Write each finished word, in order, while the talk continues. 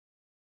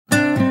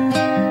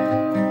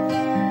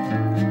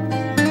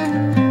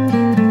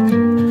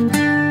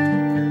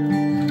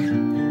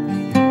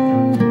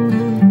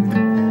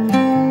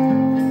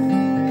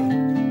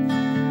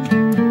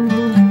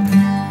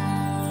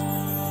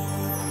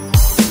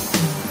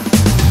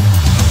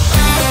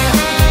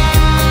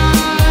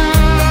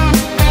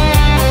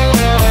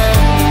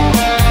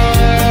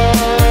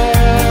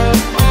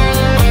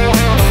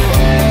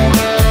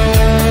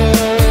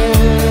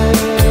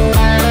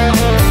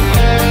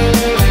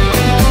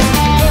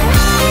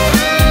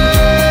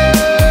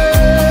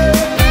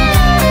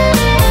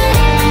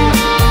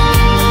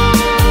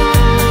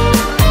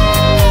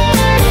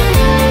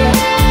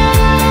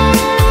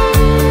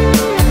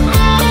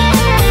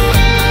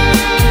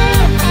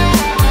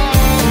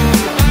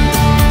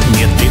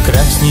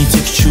песни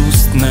тех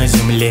чувств на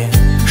земле,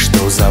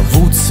 что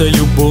зовутся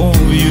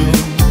любовью,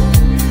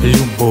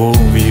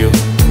 любовью,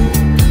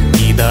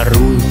 и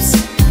даруются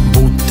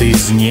будто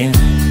извне,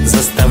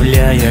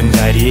 заставляя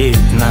гореть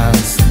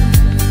нас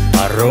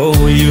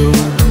порою.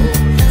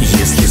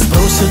 Если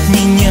спросят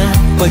меня,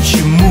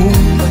 почему,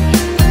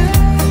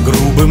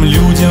 грубым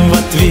людям в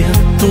ответ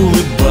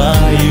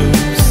улыбаюсь,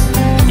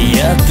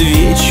 я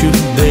отвечу: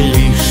 да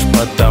лишь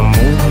потому,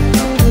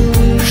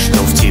 что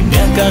в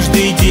тебя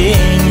каждый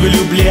день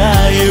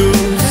влюбляюсь.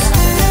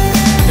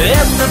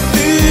 Это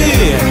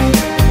ты,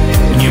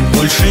 мне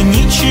больше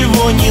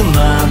ничего не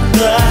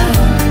надо,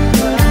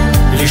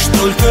 лишь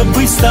только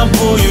быть с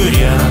тобою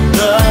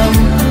рядом,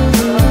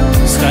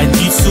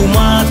 сходить с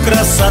ума от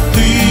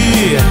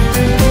красоты.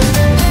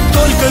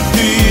 Только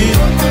ты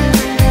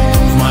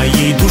в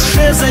моей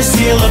душе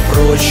засела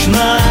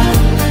прочно,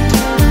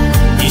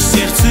 и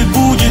сердце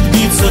будет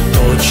биться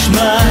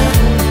точно,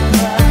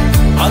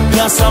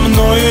 пока со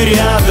мною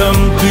рядом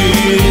ты.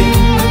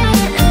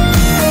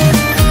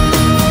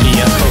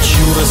 Я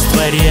хочу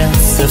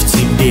растворяться в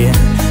тебе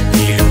и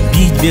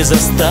любить без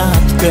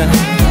остатка,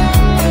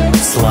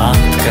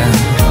 сладко.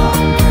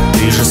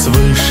 Ты же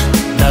свыше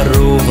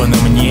дарована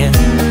мне,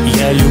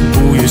 я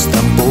любуюсь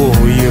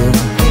тобою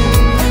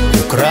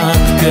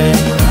украдкой.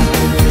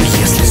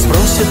 Если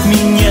спросят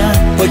меня,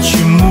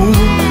 почему,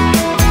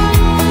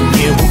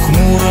 небу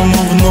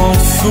хмурому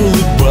вновь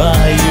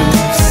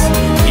улыбаюсь,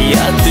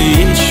 я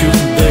отвечу: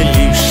 да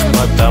лишь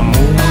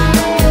потому,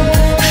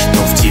 что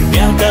в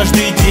тебя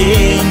каждый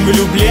день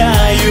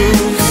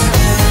влюбляюсь.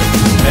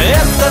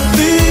 Это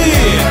ты,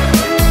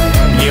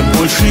 мне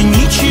больше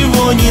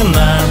ничего не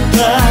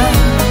надо,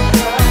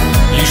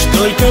 лишь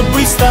только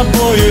быть с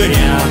тобою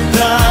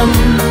рядом,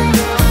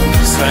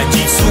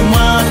 сходить с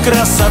ума от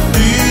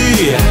красоты.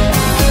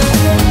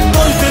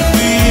 Только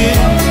ты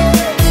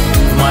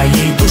в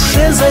моей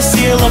душе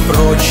засела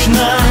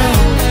прочно,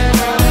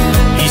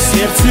 и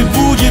сердце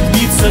будет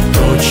биться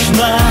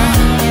точно,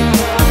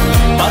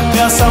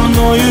 пока со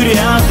мною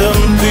рядом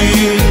ты.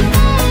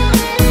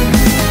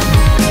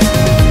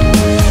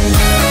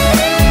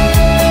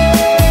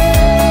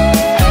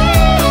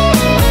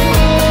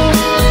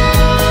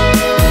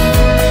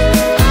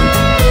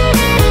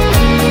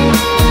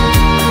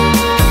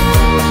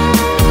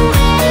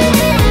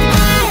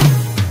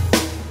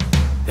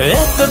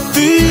 Это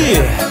ты,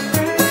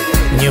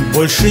 мне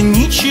больше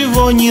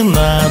ничего не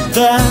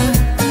надо,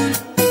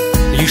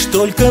 лишь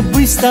только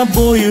быть с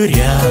тобою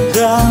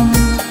рядом,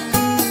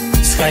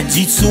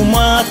 сходить с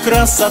ума от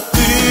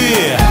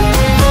красоты.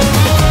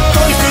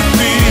 Только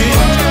ты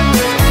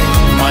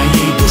в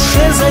моей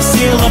душе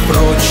засела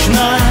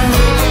прочно,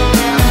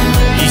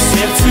 и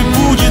сердце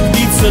будет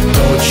биться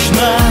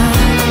точно,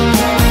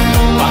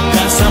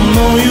 пока со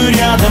мною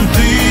рядом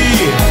ты.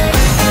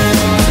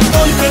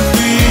 Только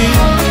ты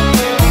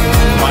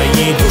в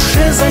моей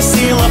душе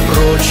засела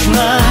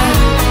прочно,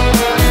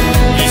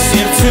 и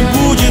сердце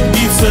будет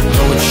биться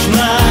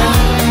точно,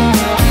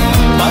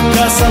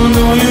 пока со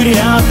мною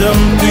рядом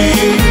ты.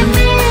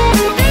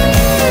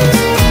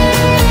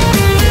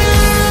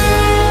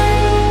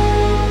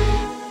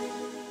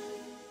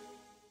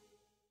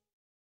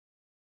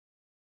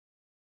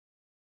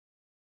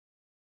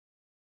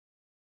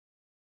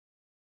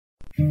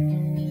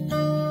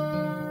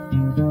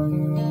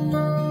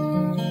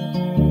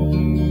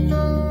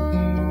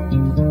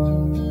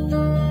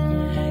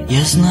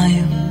 Я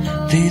знаю,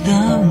 ты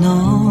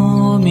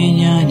давно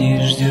меня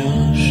не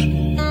ждешь,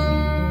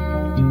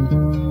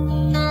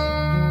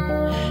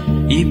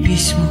 и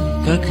письма,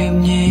 как и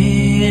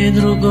мне,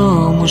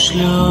 другому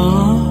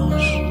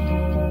шлешь.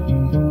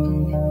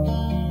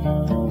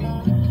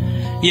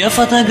 Я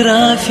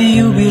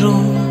фотографию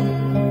беру,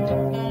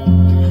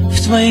 в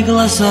твои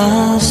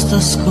глаза с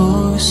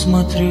тоской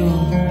смотрю,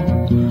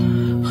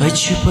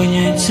 хочу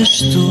понять, за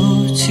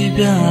что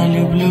тебя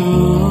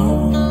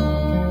люблю.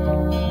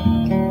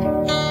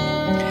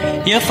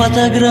 Я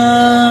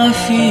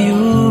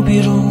фотографию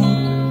беру,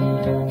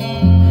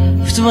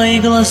 в твои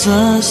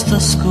глаза с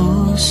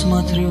тоской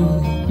смотрю,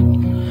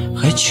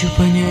 хочу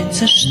понять,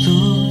 за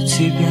что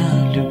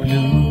тебя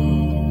люблю.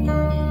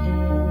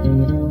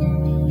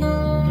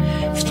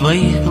 В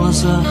твоих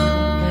глазах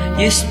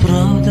есть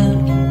правда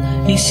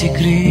и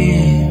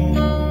секрет,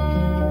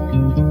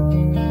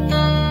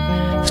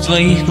 в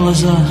твоих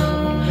глазах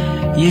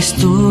есть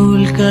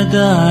только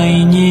да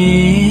и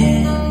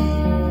нет.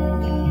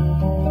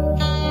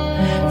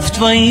 В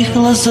твоих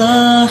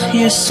глазах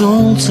есть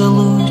солнце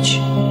луч,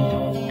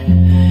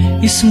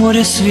 и с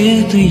моря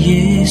света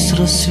есть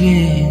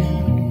рассвет,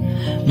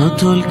 но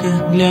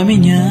только для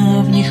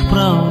меня в них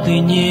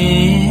правды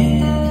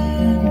нет.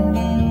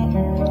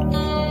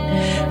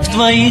 В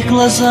твоих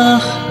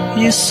глазах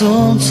есть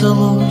солнце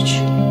луч,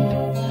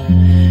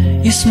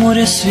 и с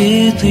моря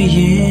света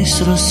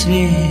есть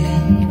рассвет,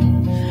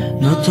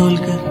 но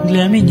только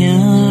для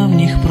меня в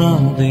них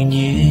правды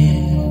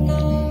нет.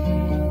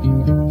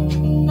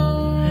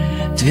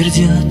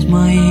 Твердят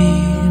мои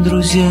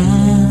друзья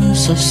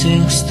со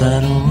всех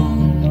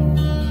сторон,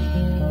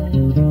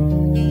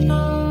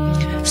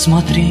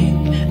 Смотри,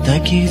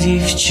 таких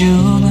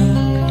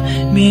девчонок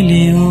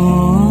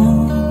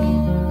миллион.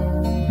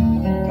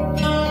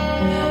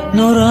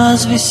 Но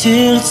разве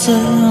сердце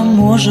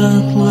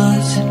может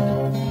лгать?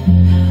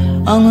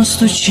 Оно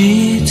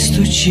стучит,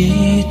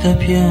 стучит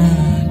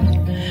опять,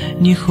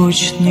 не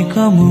хочет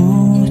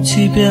никому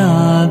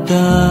тебя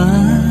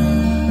отдать.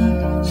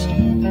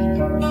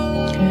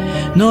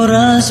 Но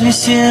разве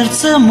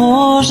сердце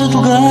может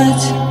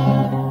лгать?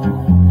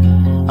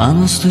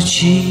 Оно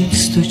стучит,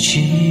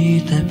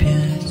 стучит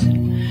опять,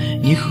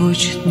 не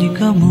хочет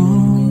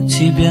никому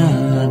тебя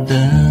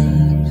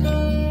отдать.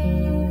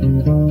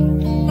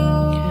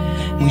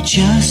 Мы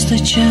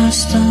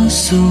часто-часто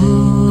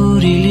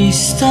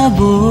ссорились с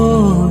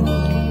тобой,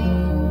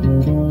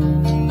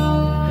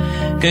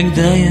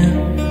 когда я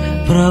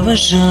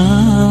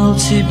провожал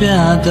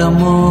тебя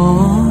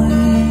домой.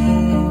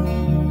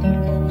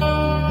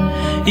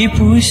 И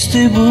пусть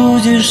ты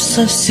будешь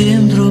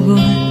совсем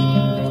другой,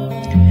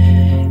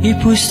 и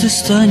пусть ты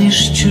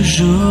станешь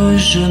чужой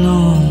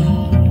женой,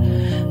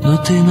 но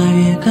ты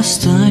навек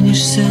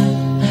останешься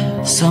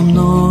со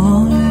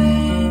мной.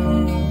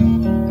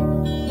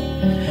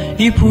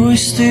 И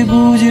пусть ты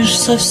будешь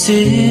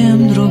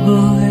совсем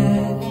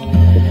другой,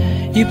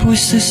 и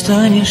пусть ты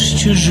станешь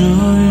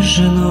чужой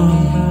женой,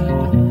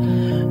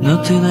 но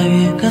ты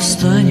навек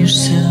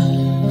останешься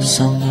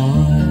со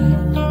мной.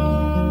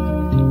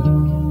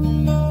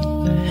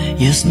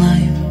 Я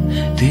знаю,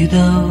 ты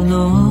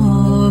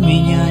давно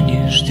меня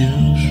не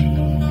ждешь,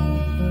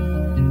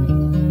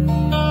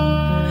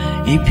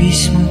 и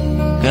письма,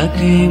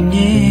 как и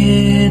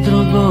мне,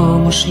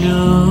 другому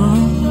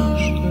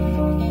шлешь.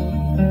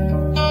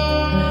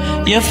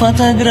 Я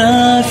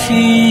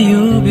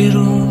фотографию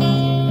беру,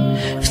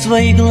 в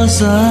твои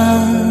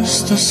глаза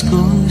с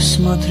тоской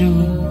смотрю.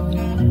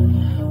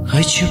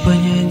 Хочу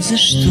понять, за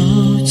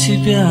что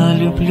тебя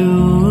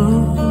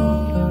люблю.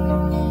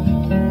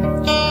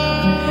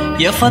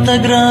 Я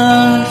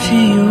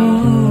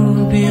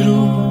фотографию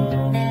беру,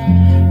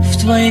 в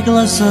твои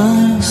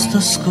глаза с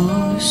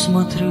тоской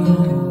смотрю.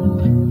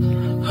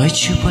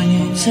 Хочу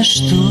понять, за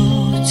что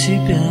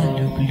тебя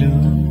люблю.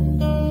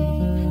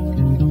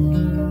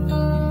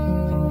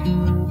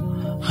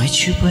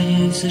 Хочу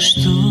понять, за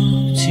что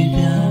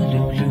тебя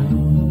люблю.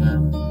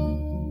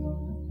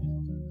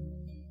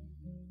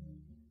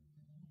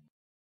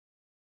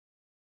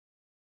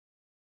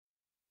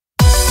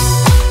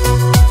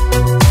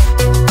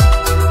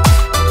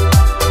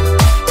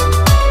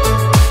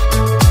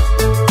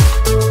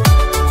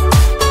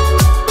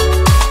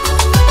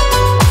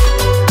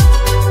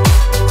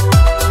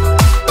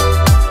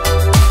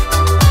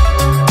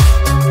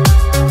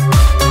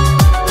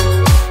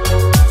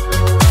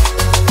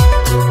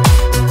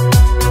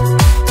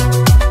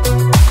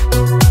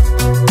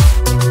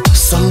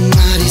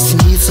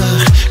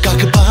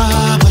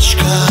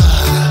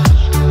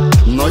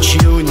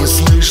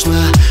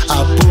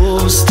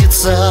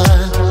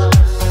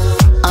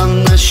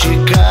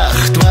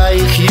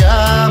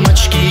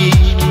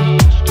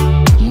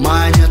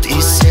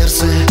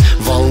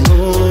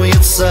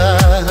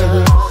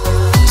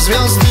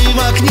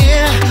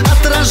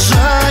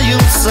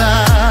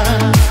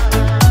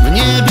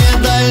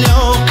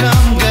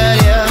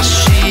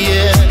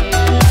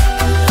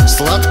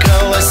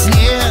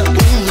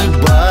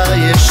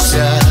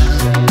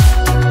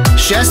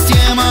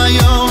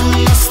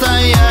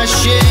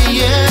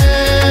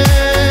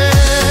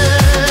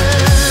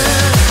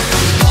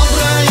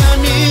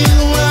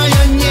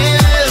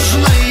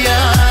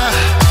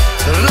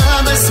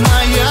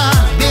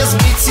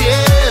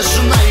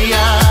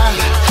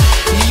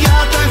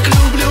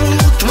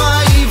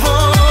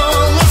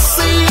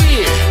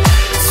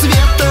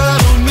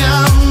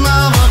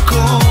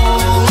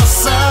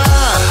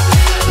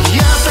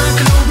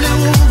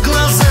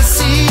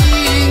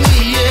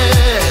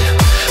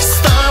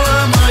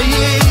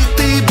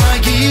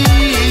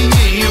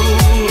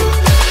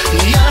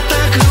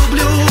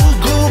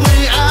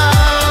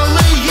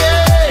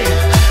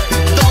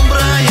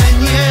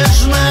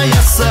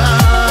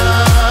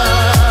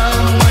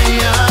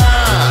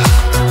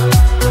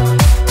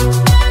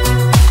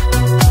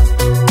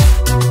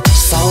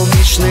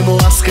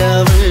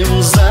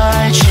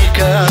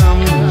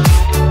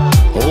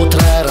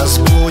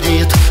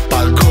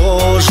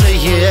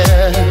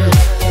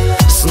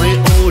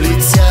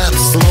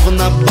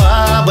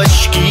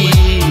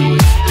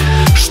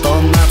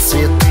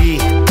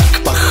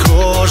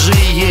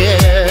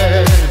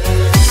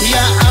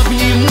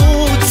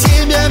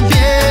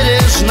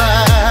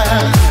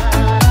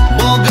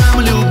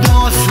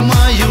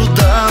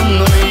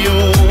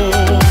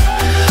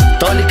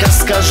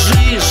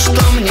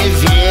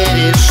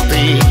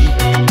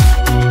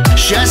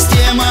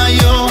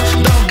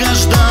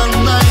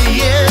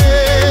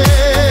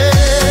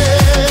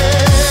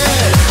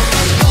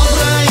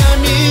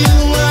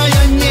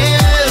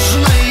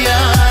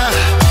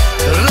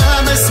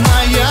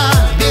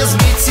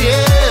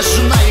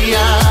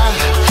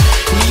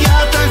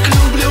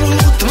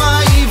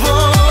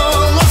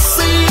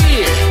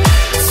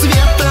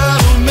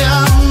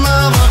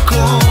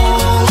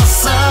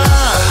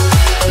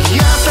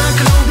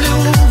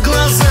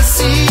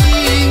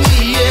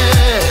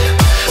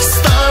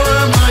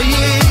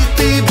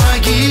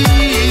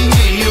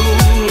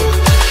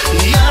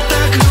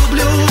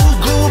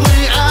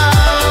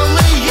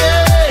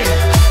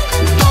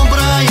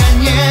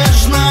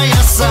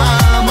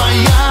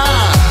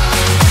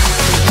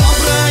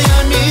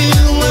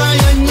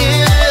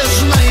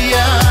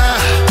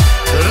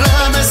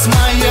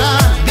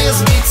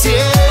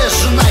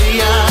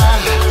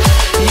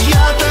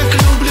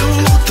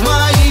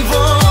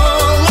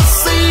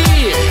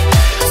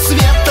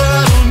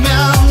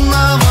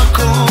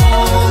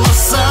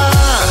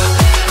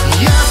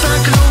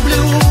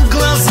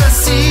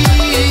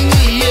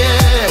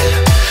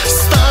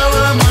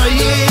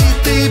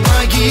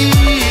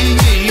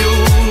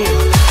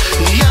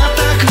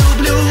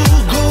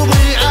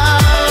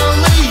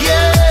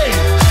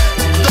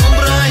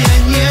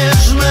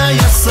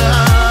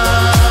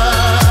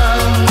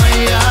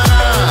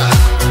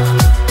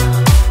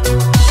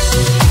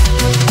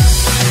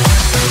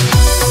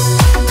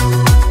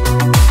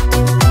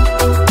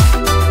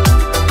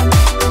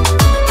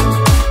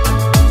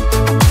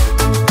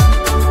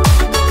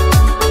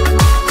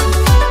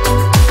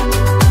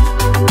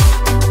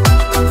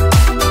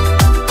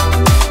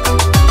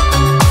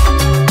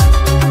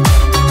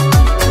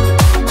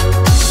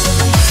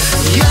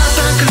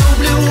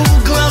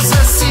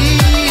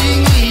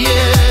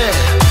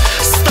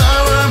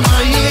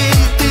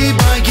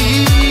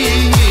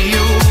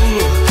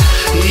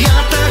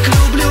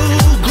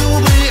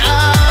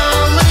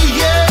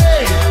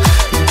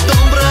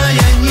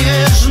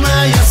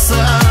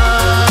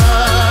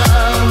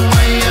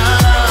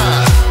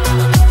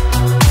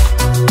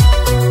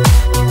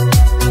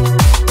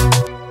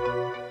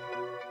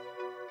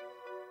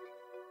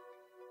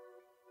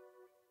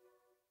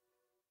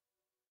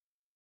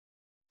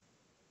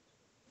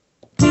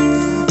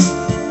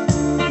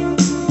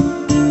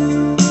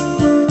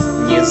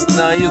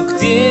 знаю,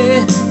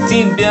 где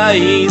тебя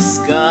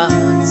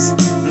искать,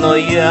 но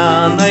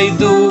я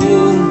найду,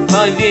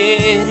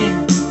 поверь.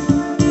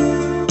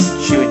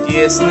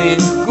 Чудесных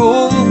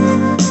губ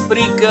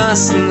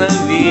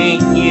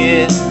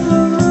прикосновения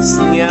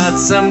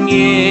снятся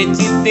мне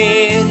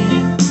теперь.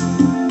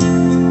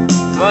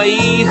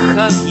 Твоих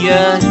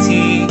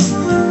объятий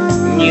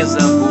не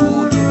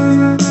забуду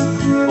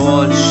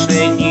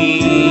больше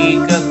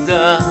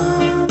никогда.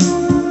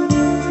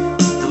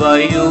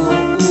 Твою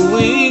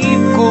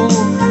улыбку,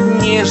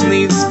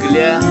 нежный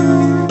взгляд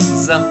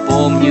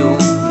запомню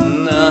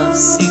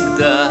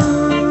навсегда.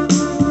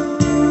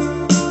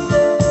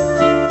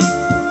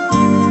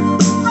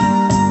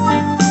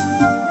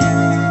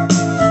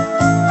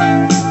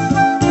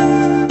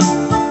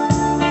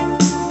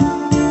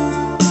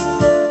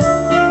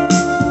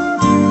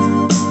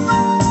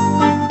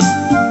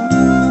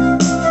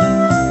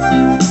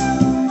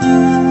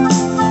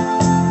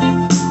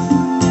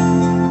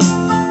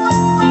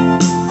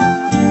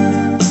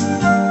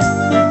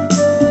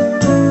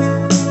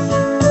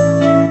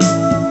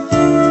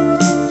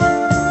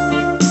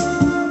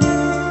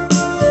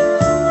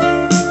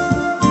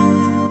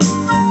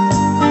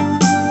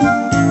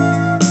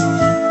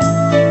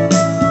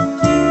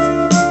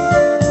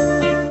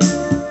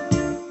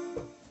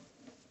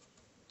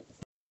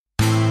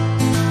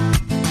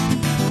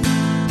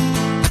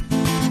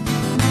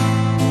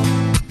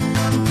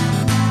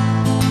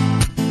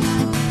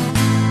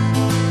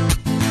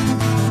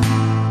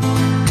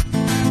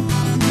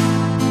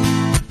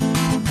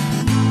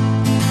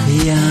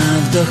 Я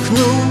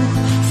вдохну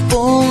в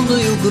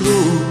полную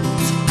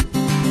грудь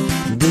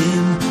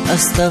дым,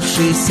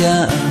 оставшийся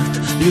от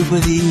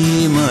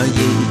любви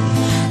моей.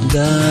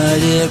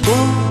 Далеко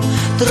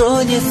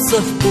тронется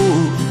в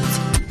путь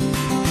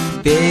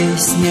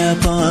песня,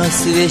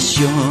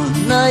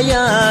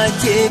 посвященная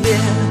тебе.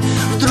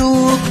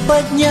 Вдруг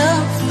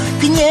подняв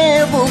к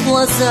небу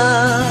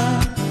глаза,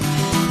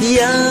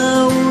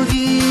 я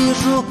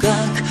увижу,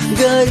 как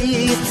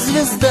горит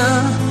звезда.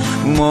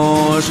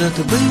 Может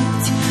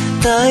быть,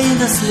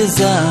 тайна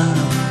слеза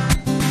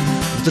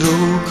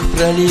вдруг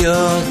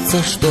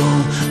прольется, что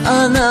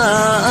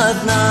она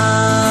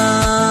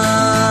одна.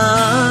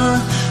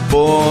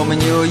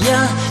 Помню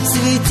я,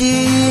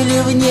 светили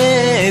в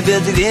небе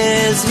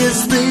две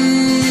звезды.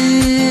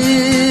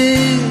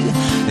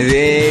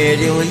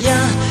 Верил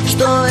я,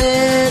 что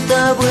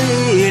это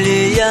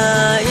были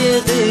я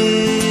и ты.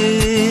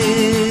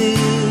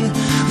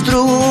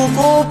 Вдруг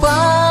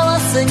упала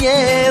с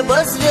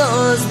неба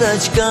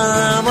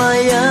звездочка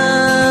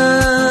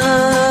моя.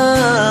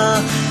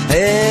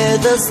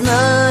 Это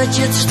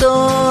значит, что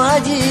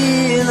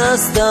один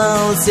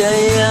остался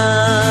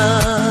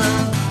я.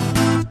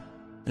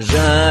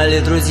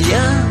 Жаль,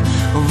 друзья,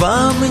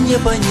 вам не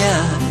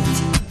понять,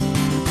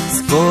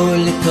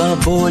 сколько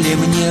боли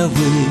мне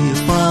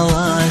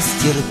выпало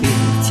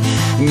стерпеть.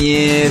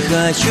 Не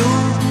хочу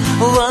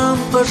вам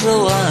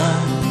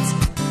пожелать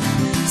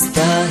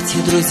стать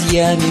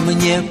друзьями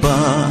мне по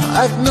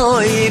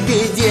одной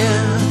беде.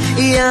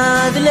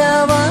 Я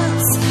для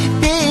вас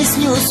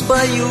песню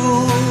спою,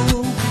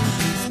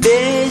 в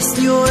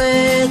песню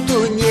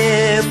эту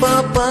не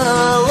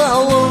попала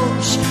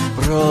ложь.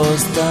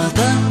 Просто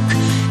так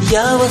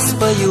я вас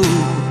пою.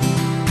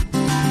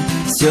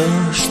 Все,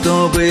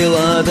 что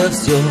было, да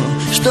все,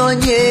 что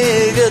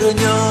не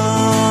вернешь.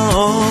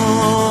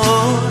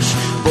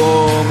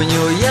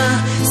 Помню я,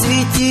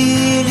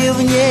 светили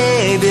в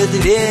небе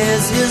две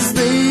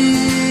звезды.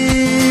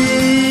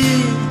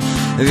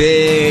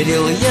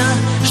 Верил я,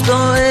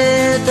 что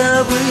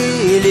это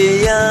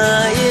были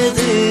я и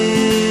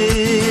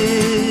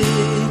ты.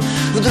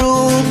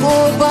 Вдруг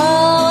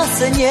упала с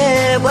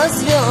неба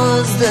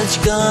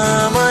звездочка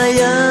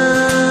моя.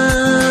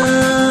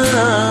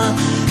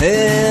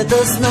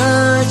 Это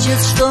значит,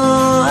 что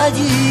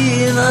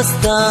один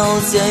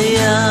остался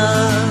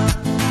я.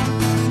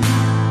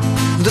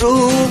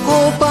 Вдруг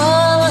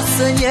упала с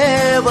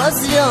неба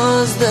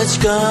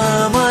звездочка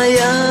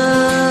моя.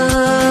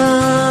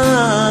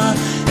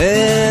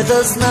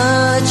 Это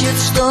значит,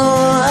 что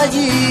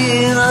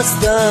один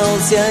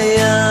остался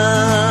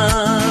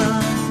я.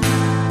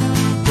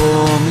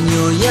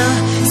 Помню я,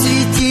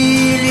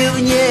 светили в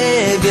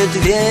небе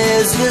две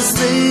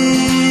звезды.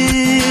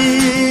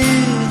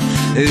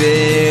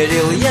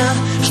 Верил я,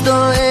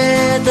 что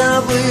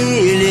это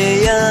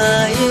были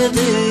я и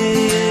ты.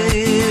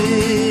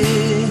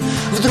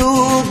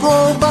 Вдруг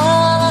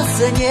упала с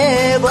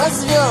неба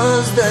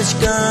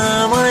звездочка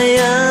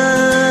моя.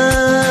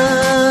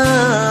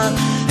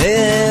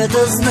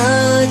 Это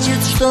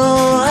значит, что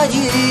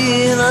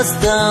один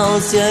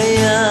остался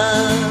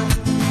я.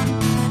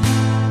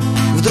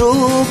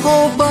 Вдруг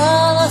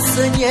упала с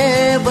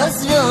неба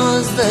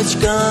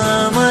звездочка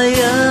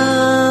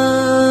моя.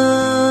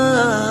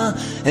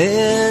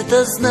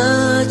 Это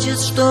значит,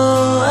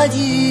 что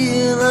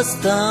один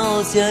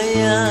остался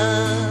я.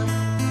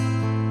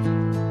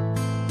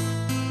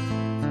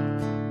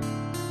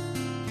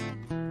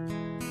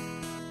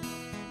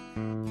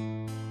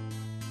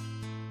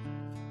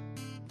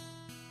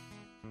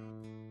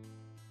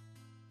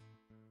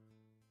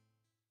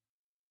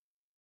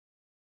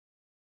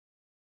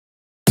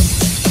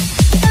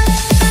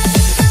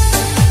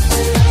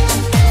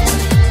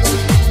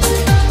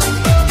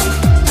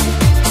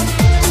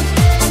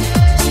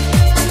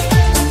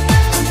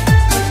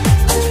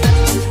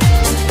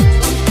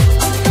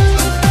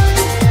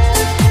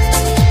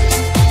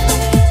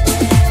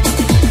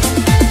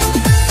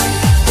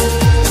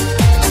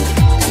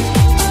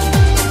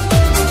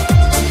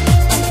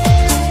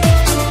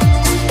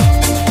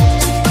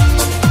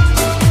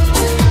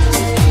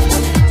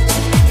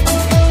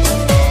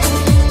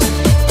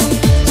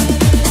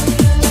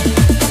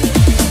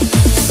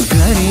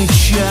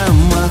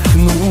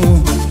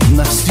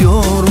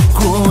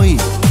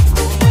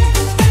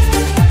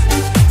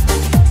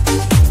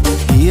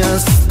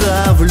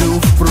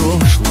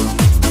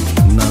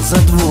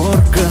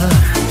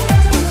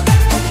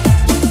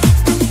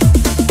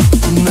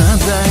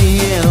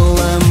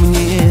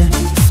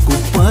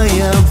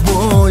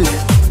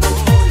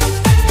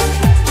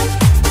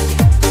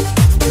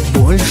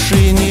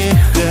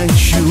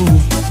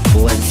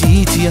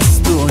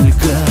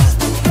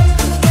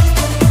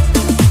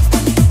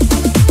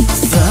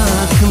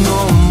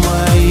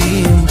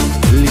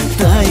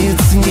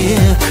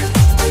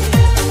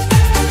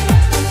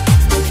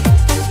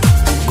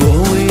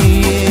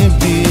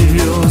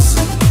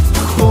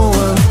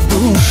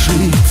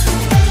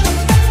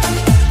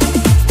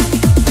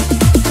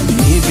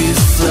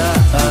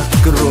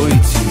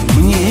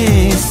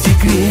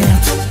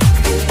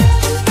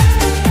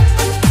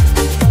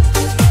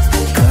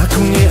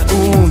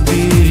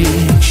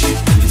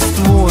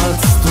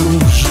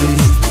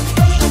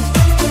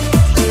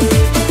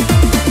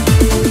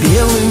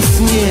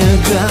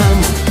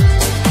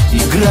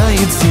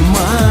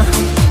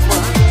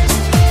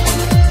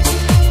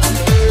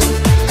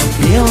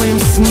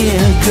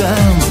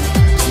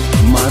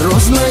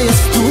 морозная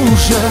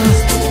стужа.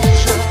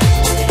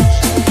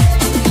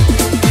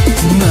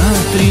 На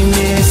 3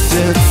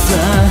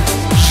 месяца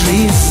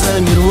жизнь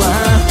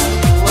замерла.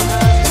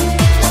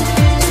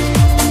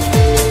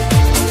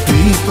 Ты,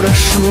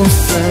 прошу,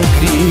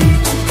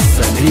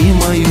 согрей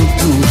мою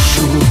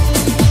душу.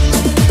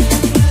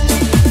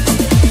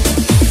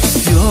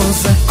 Все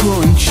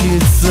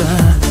закончится,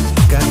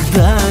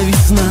 когда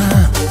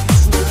весна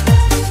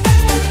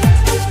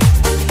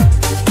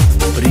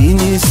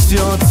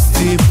принесет с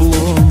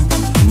теплом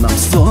нам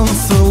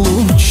солнце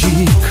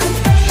лучик.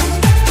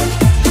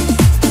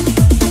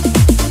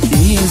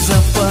 И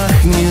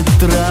запахнет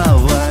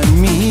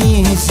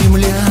травами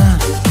земля,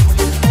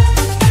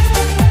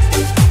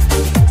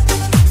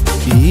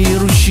 и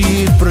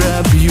ручьи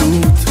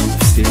пробьют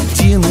все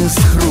тины с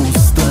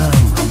хрустом.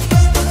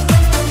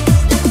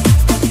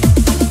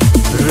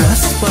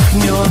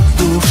 Распахнет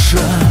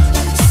душа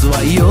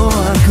свое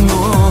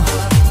окно,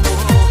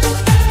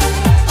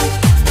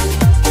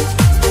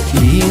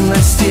 и на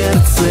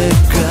сердце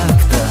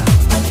как-то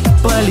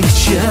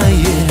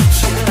полегчает.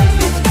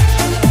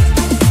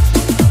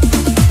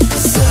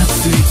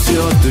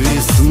 Зацветет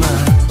весна,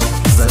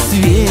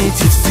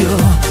 зацветит все.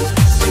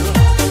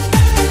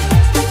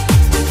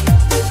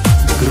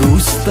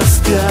 Грусть,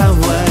 тоска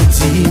в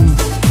один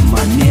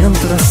момент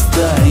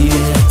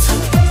растает.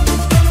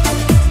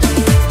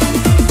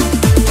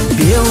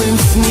 Белым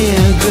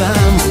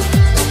снегом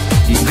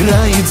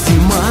играет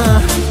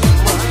зима.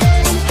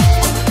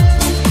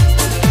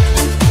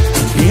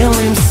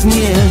 Белым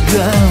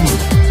снегом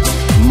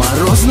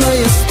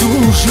морозная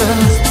стужа.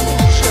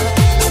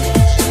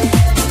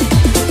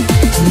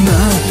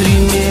 На 3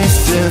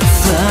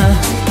 месяца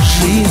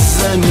жизнь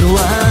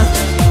замерла.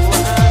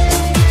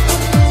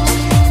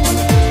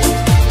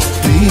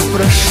 Ты,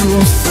 прошу,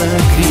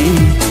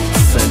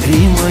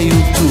 согрей мою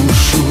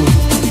душу.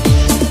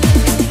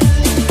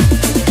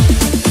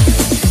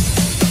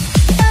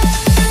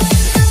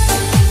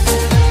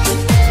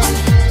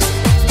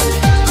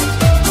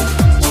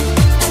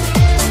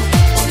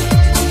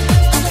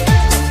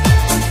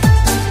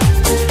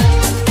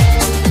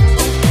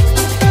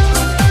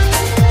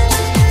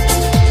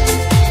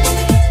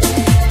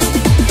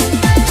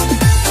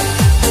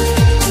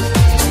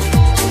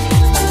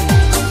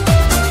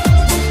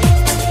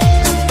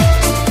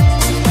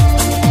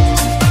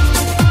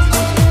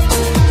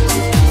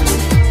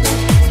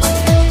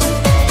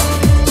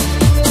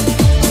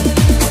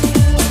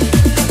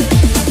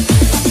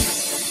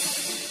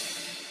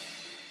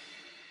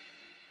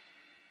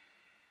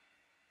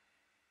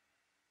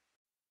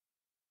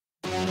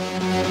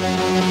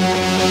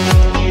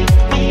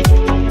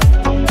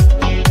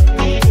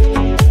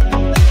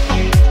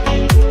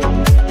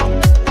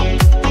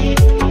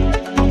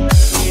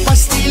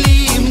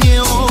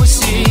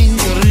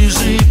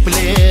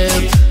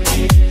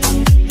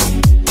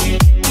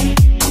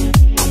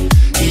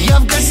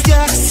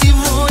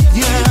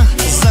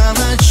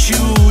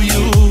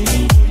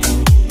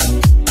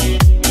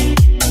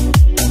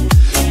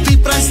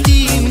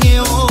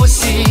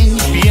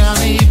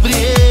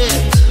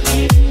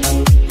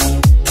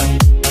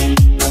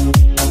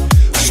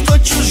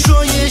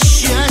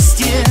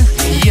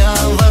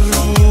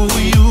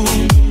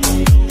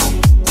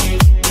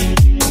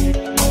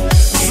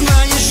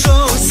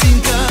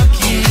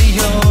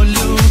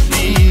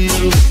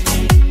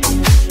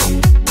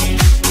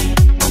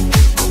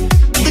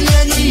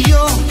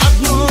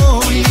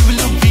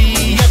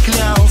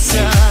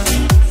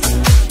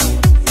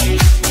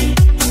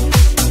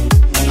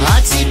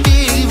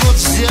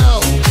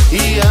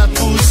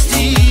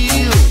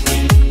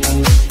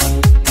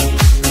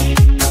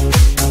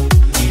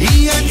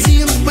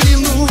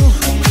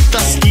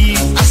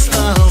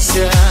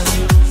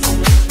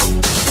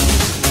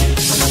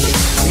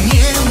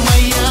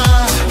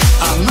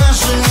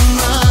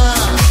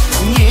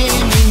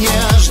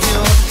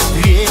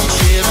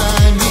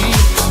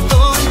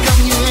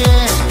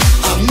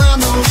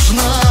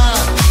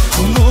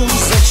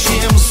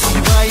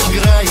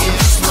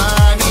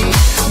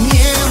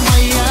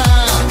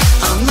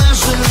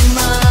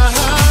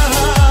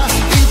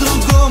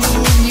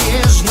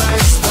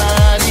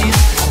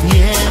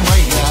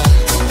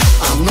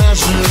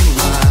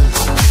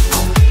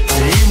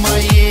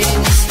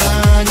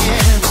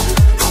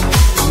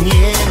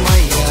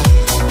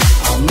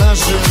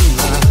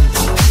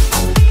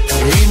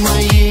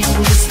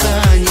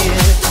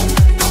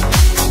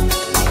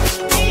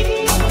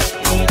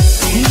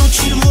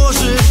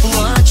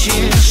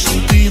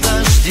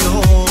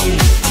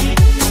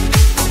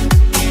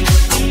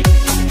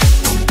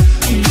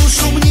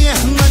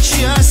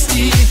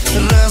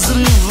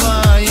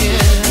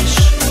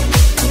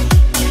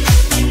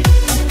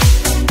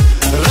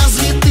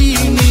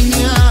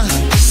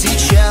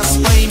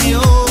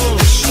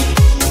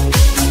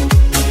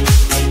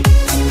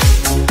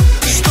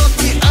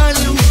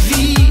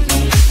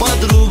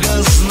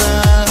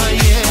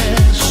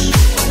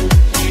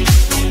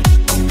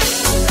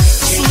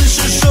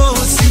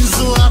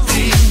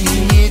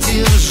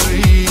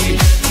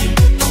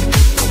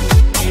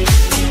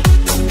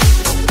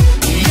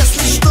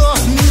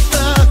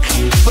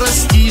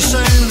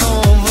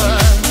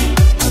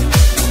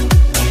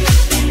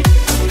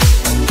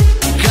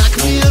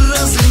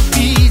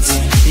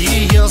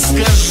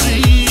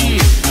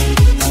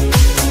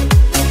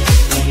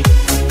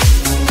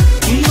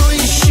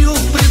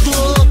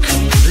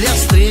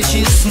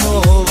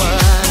 снова.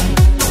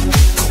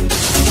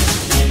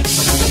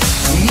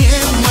 Не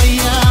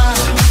моя,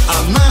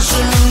 она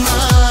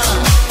жена,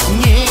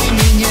 не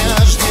меня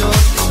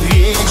ждет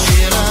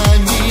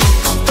вечерами.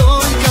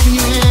 Только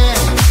мне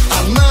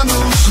она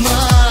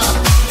нужна.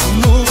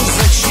 Ну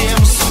зачем,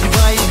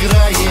 судьба,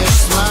 играешь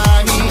с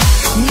нами?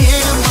 Не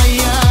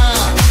моя,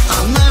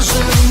 она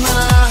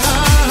жена,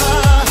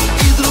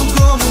 и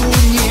другому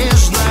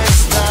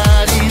нежность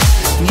дарит.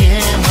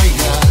 Не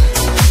моя,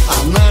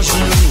 она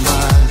жена,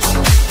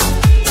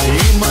 и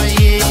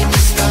моей не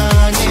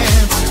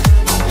станет.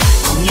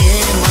 Не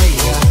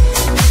моя,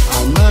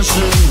 она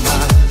жена,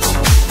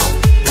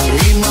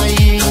 и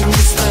моей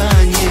не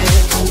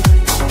станет.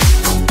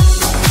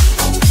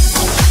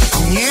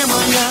 Не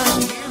моя,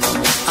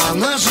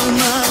 она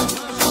жена,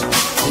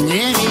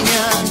 не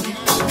меня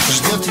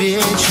ждет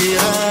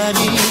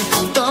вечерами.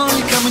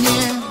 Только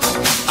мне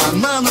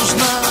она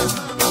нужна.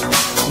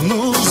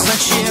 Ну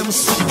зачем,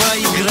 судьба,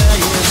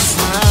 играешь с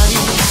нами?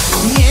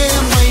 Не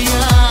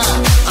моя,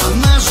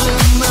 она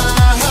жена,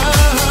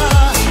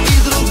 и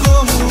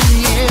другому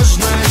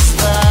нежность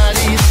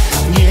дарит.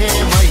 Не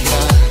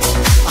моя,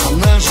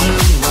 она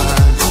жена,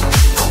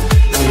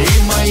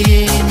 и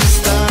моей не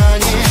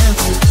станет.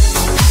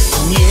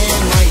 Не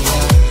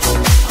моя,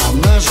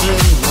 она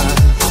жена,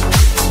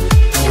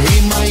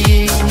 и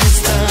моей не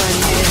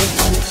станет.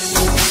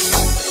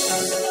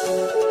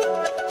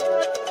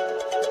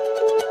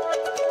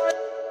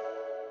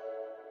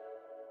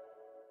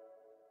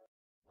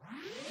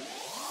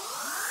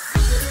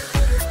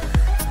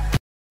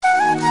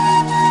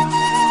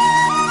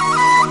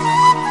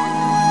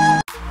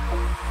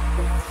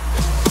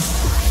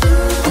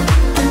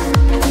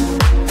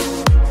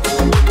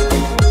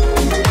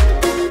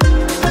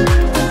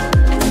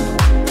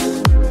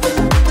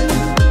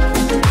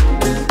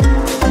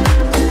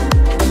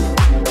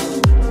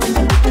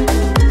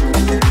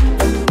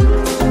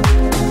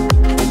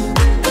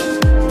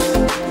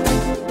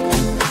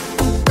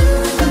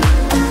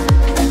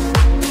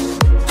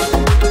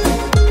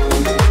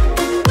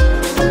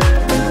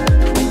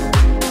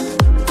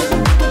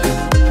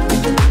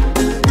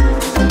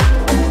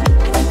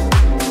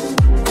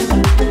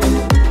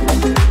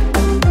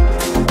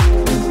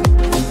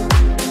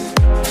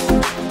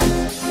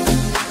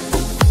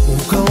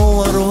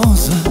 Уколола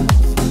роза,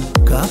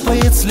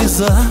 капает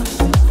слеза.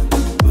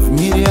 В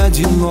мире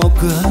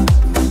одиноко,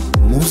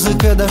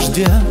 музыка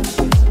дождя.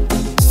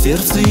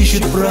 Сердце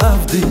ищет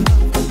правды,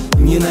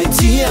 не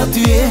найти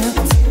ответ.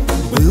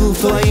 Был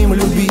твоим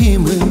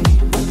любимым,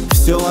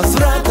 все,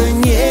 возврата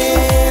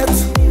нет.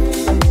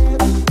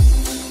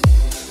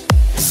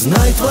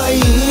 Знай,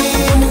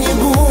 твоим не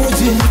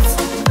будет,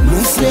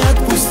 мысли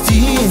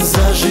отпусти,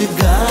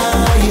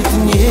 зажигает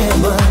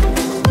небо.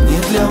 Не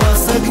для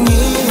вас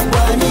огни в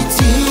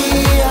памяти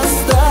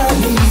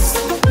остались.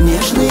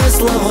 Нежные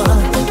слова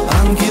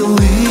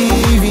ангелы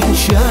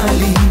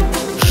венчали.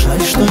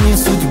 Жаль, что не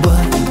судьба.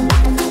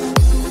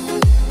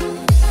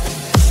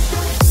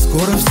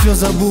 Скоро все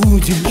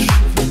забудешь,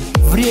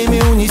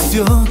 время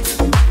унесет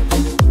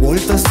боль,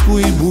 тоску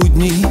и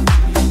будни.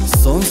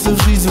 Солнце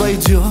в жизнь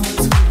войдет.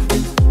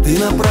 Ты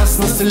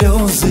напрасно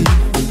слезы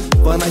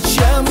по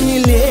ночам не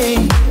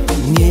лей.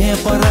 Не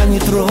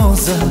поранит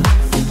роза,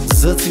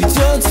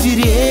 зацветет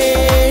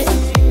сирень.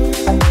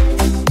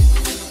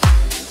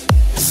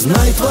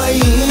 Знай,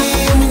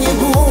 твоим не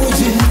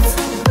будет,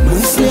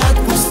 мысли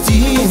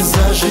отпусти,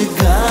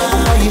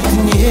 зажигает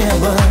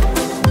небо.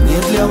 Не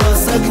для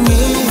вас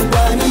огни в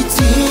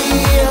памяти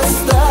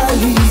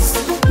остались.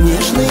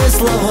 Нежные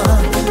слова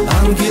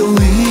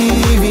ангелы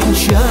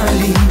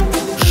венчали.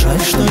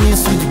 Жаль, что не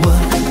судьба.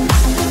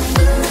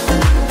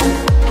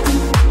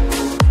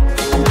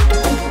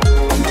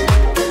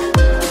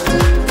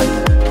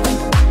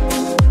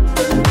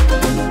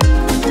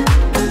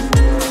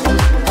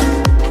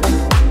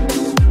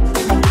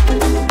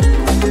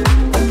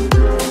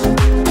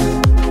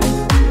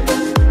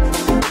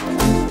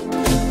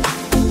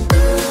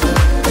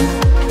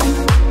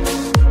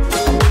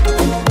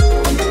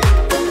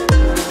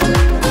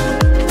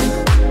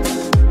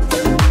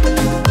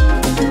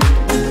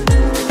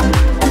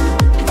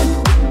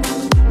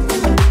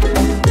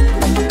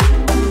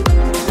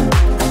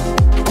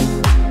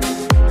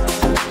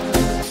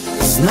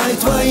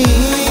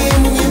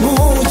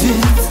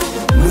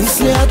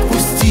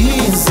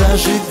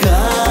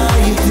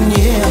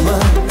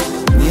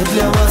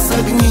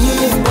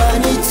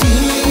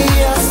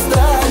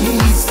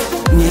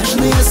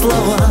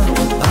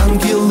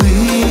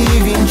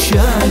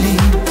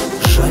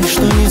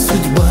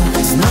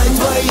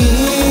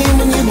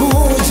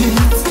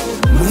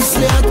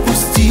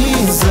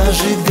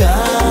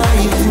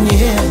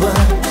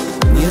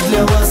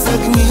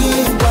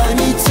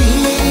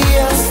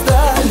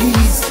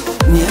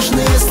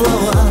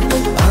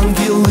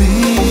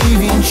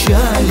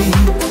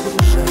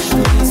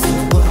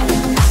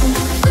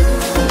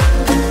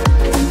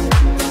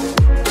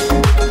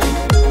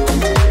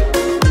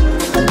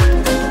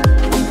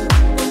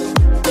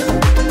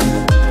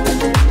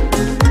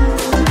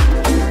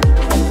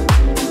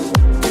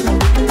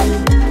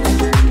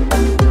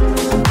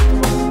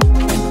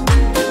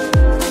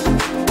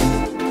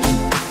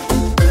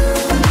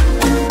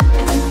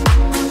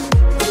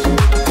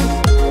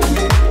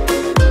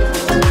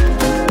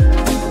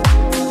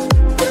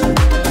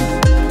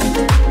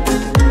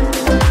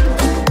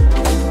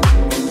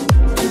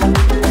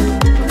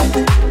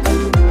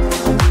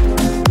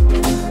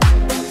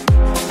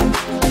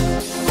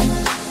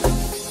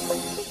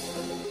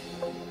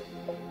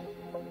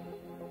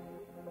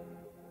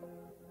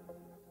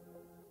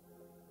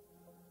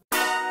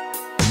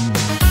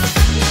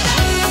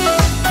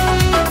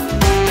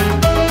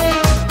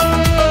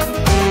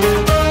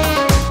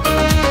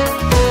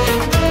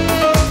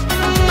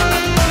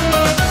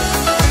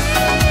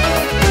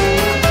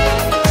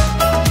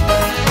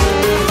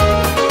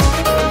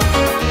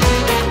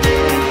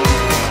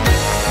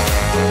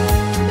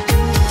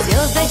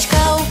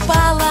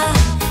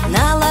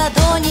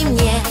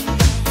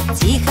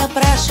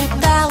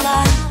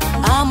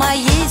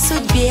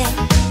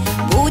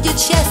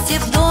 Будет счастье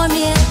в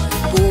доме,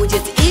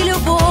 будет и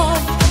любовь,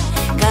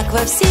 как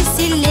во всей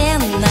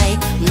вселенной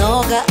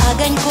много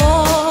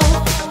огоньков.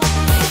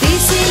 Ты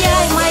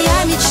сияй,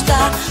 моя мечта,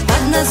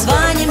 под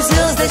названием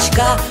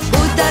звездочка.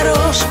 Путь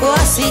дорожку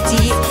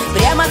освети,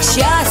 прямо к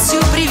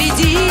счастью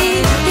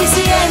приведи. Ты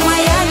сияй,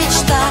 моя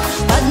мечта,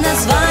 под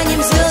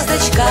названием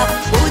звездочка.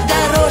 Путь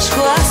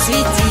дорожку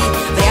освети,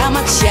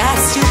 прямо к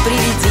счастью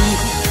приведи.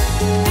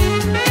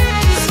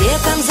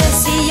 Светом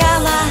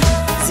засияла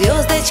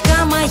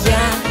звездочка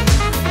моя,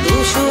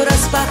 душу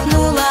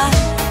распахнула,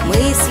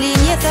 мысли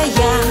не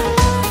тая.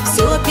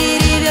 Все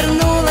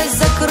перевернулось,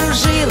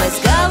 закружилась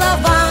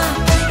голова,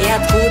 и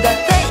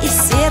откуда-то из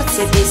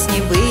сердца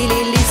песни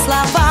вылились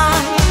слова.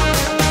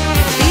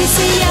 Ты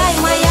сияй,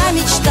 моя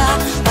мечта,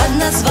 под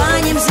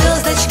названием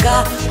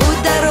звездочка.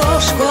 Путь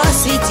дорожку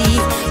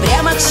освети,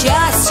 прямо к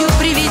счастью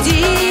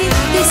приведи.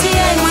 Ты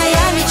сияй,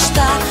 моя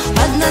мечта,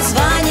 под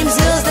названием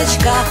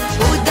звездочка.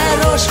 Путь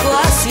дорожку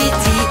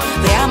освети,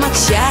 прямо к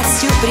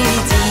счастью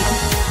приведи.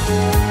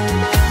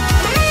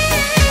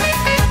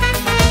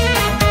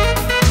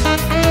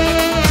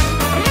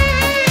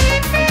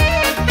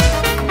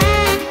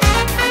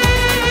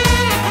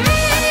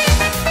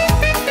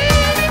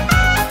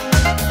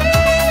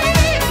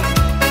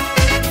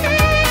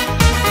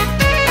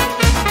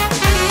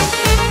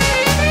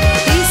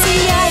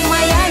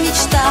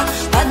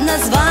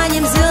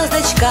 Названием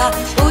звездочка,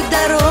 путь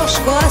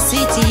дорожку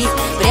освети,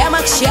 прямо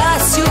к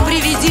счастью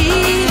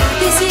приведи.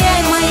 Ты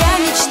сияй, моя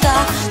мечта,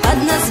 под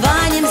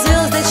названием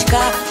звездочка.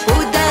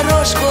 Путь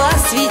дорожку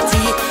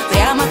освети,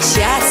 прямо к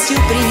счастью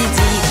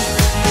приведи.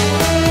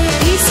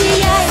 Ты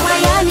сияй,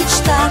 моя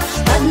мечта,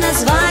 под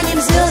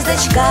названием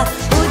звездочка.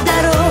 Путь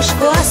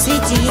дорожку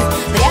освети,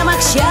 прямо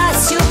к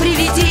счастью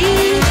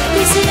приведи.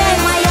 Ты сияй,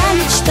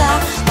 моя мечта,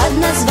 под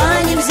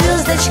названием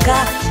звездочка.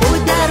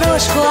 Путь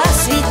дорожку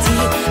освети,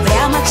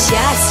 прямо к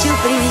счастью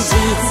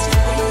привези.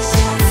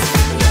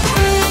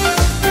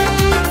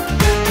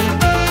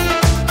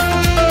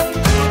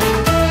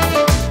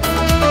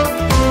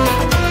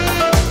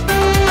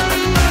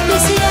 Ты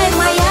сияй,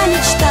 моя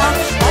мечта,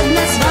 под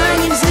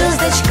названием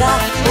звездочка.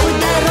 Путь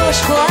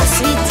дорожку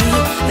освети,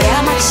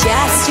 прямо к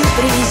счастью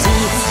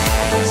привези.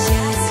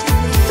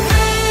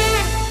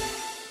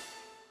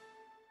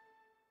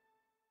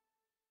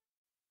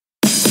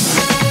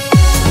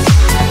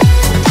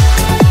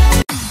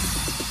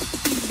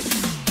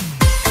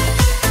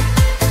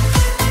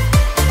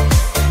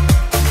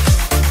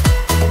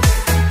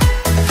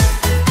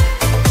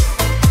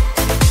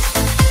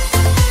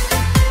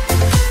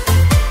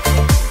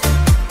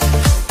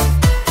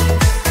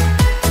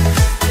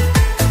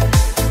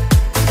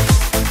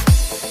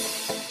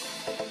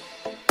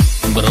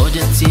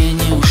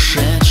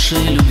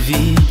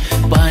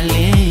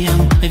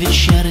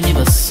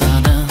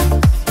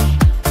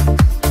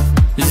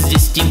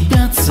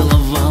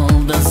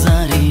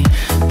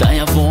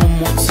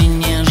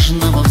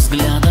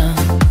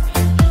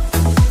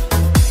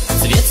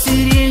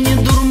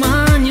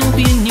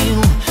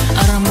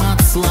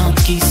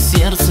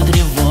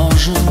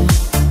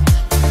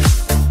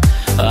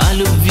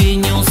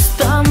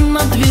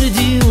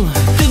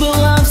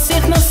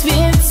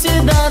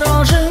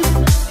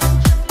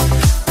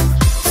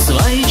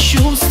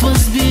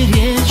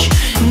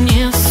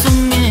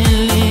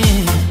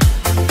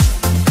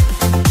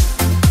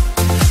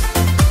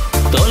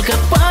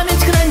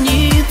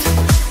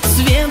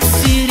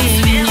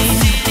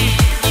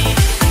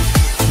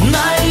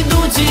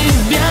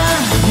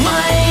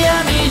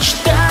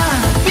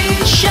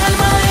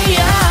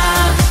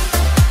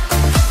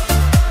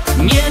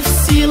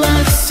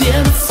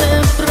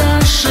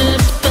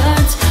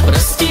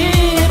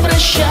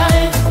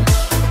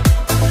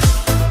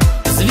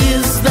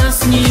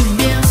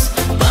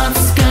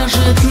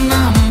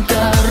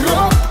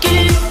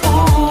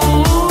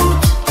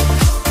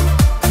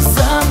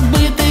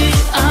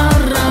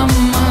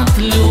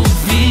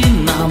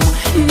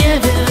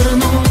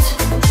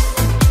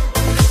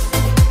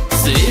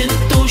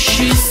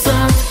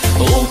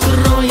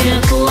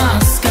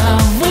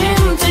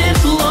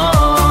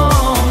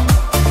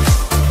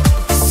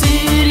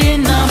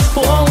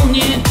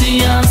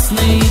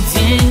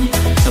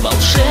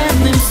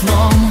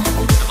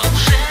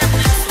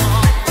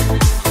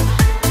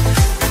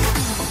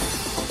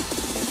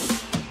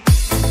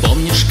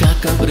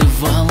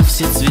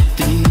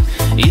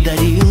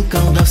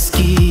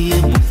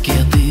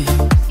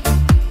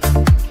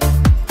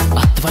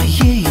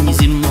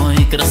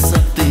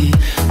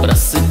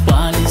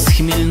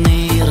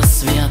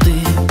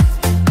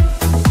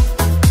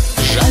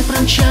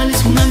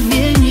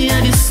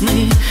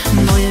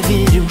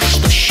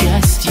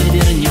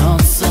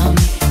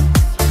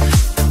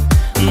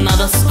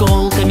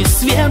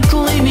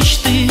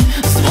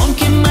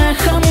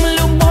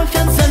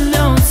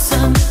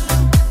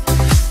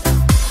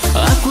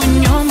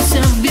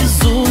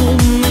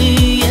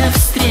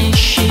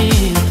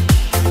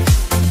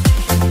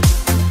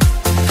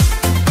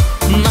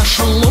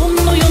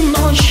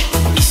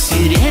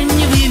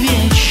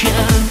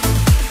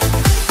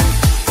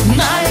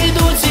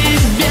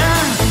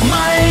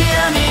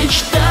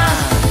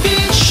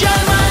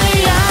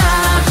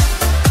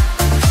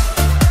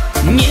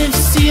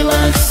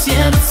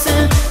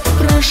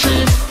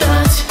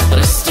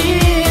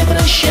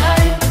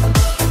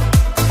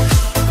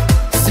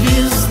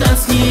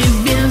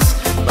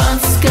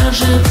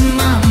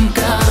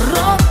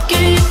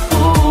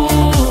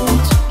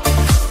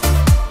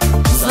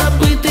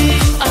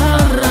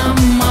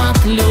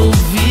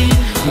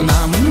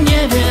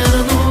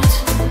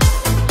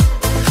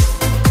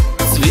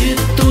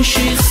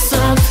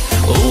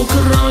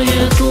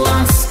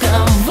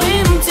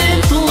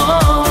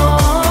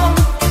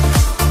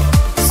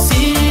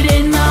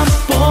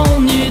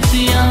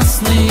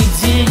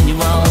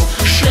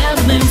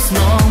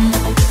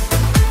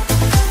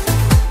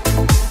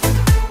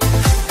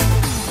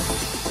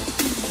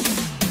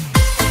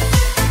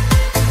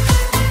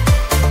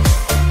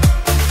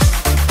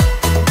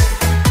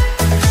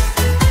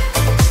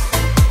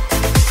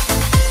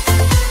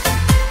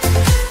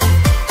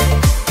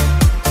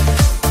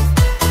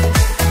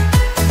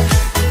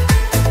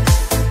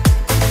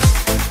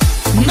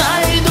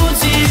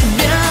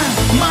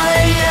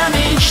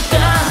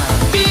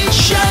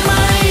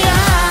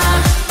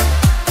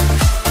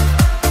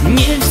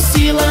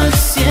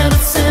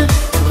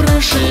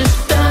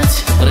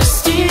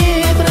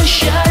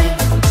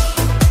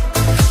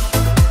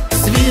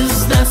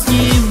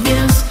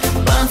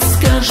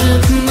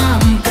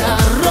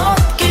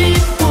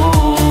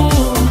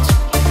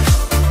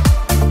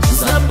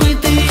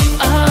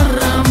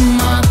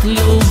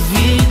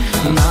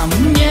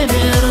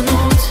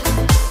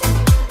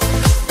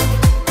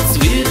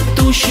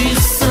 цветущий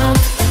сад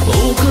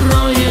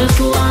укроет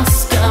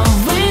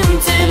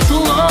ласковым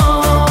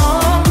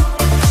теплом.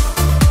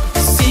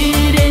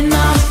 Сирень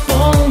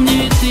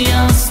наполнит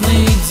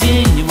ясный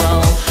день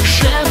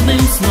волшебным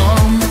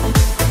сном.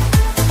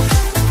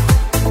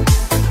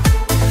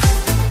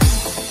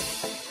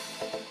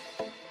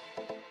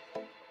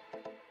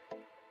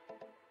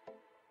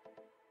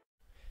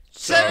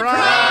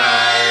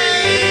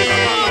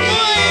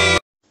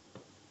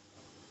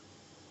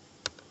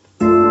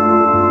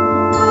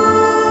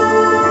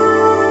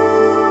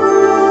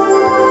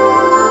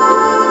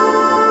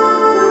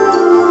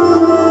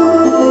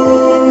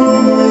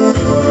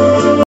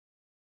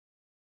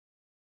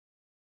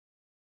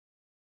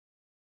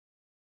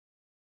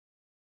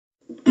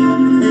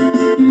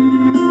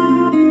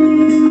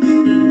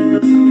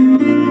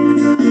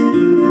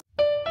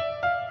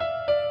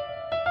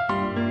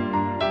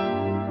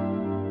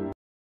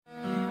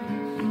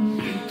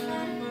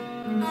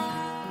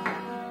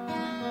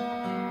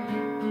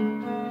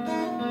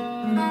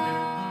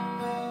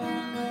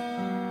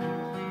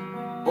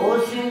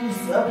 Осень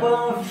с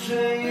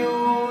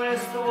опавшею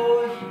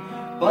листвой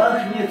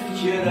пахнет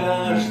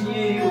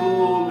вчерашнею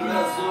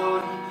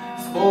грозой.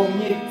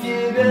 Вспомнить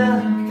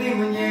тебя ты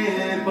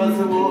мне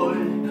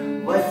позволь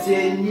в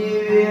осенний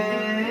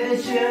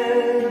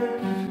вечер.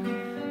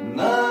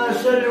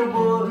 Наша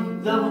любовь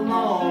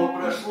давно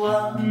прошла,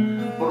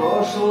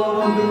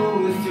 прошлого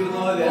грусть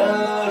вновь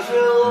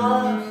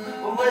ожила.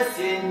 В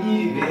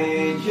осенний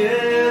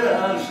вечер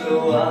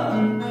ожила,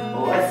 в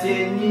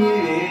осенний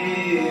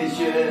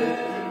вечер.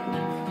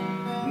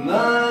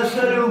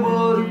 Наша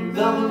любовь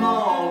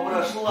давно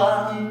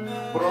прошла,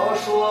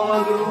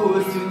 прошлого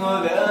грусть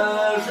вновь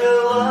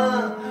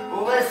ожила.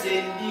 В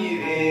осенний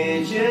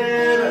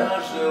вечер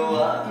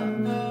ожила,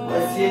 в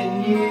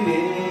осенний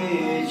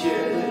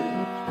вечер.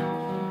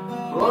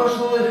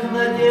 Прошлых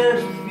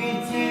надежд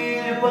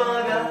фитиль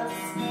погас,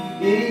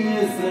 и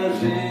не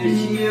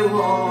зажечь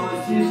его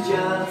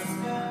сейчас.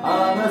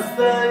 А на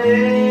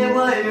столе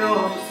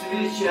моем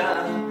свеча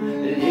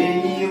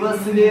лениво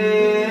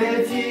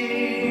светит.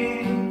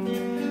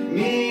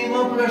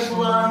 Мимо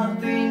прошла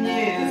ты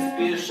не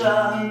спеша,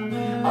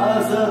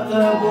 а за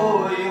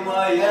тобой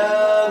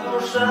моя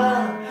душа.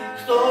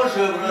 Кто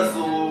же в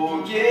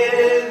разлуке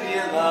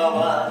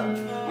виноват,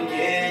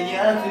 мне не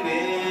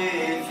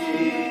ответить.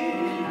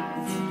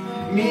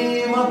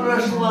 Мимо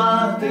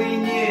прошла ты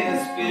не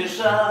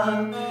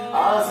спеша,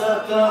 а за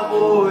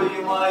тобой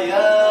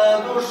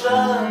моя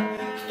душа.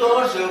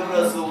 Кто же в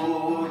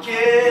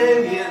разлуке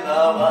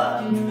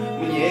виноват,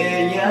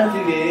 мне не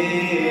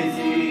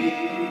ответить.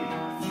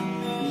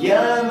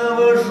 Я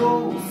навожу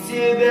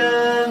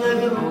себя на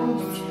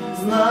грусть,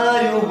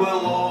 знаю,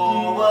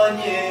 былого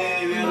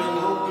не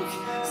вернуть.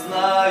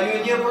 Знаю,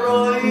 не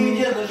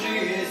пройден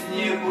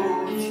жизни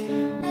путь,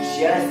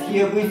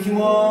 счастье, быть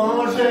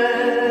может,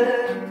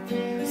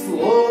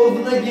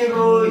 словно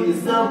герой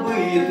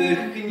забытых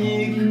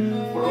книг.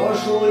 В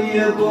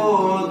прошлые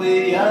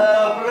годы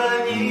я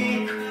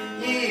проник,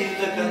 и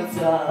до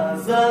конца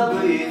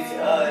забыть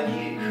о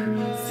них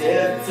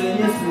сердце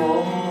не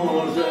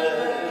сможет.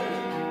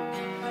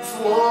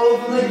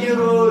 Словно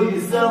герой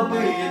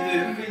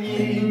забытых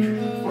книг,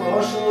 в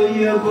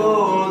прошлые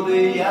годы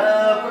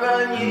я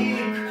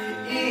проник,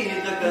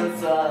 и до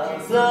конца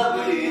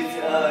забыть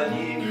о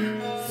них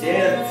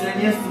сердце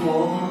не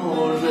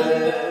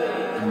сможет.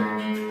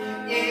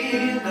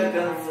 И до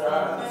конца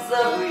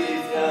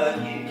забыть о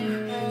них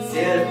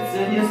сердце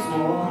не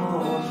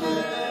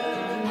сможет.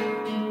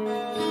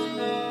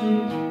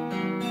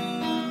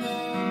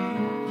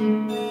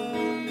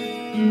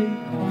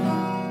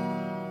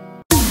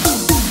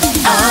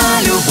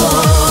 А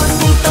любовь,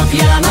 будто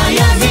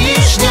пьяная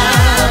вишня,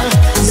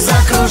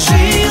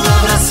 закружила,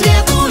 в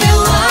рассвет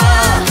увела.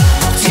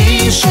 В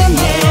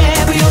тишине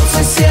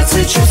бьется сердце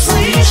чуть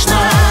слышно,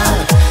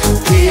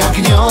 ты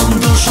огнем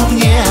душу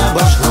мне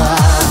обожгла.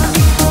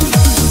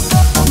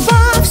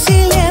 Во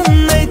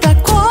вселенной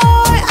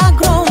такой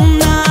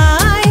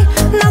огромной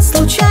нас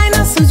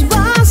случайно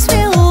судьба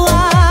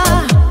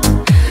свела.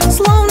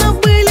 Словно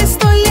были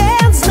 100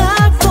 лет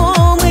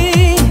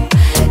знакомы,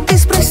 ты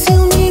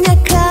спросил меня,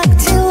 как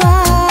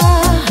дела.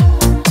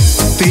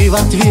 Ты в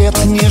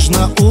ответ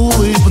нежно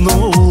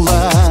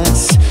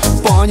улыбнулась.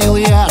 Понял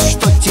я,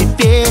 что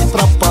теперь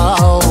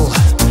пропал.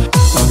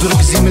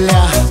 Вдруг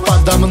земля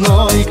подо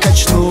мной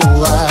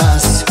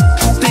качнулась.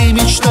 Ты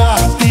мечта,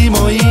 ты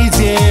мой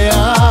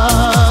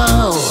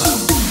идеал.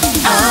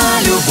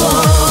 А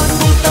любовь,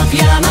 будто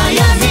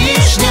пьяная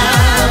вишня,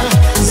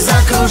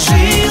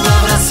 закружила,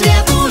 в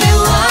рассвет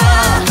увела.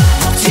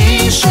 В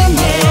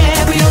тишине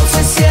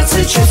бьется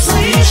сердце чуть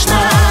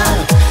слышно,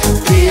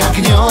 ты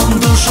огнем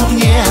душу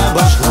мне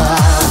обожгла.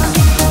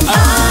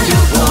 А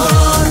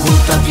любовь,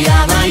 будто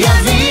пьяная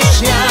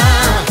вишня,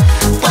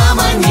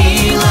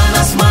 поманила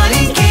нас в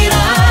маленький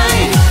рай.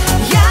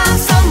 Я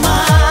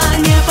сама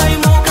не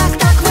пойму, как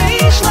так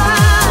вышло.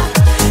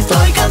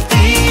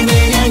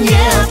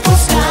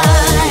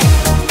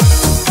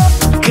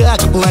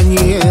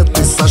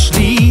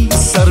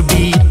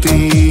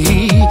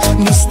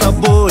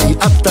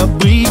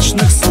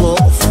 нежных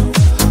слов.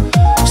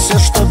 Все,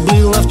 что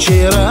было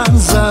вчера,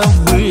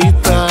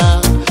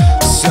 забыто.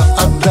 Все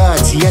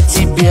отдать я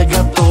тебе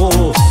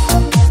готов.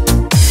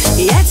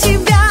 Я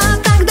тебя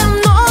так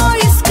давно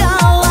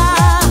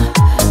искала,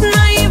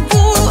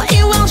 наяву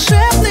и в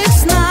волшебных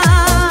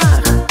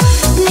снах.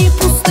 Дни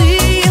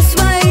пустые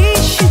свои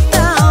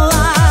считала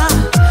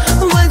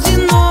в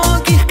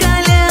одиноких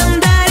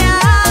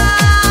календарях.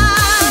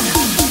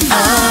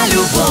 А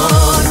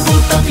любовь,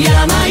 будто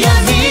пьяная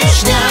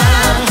вишня,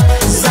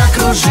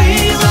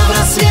 закружила, в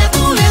рассвет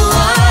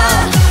увела.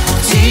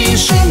 В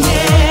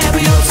тишине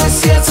бьется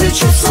сердце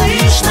чуть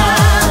слышно.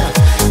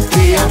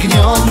 Ты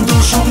огнем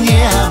душу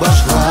мне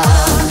обожгла.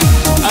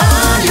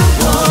 А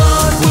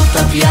любовь,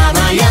 будто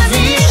пьяная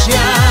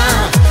вишня,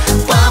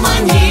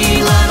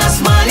 поманила нас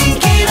в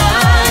маленький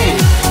рай.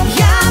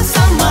 Я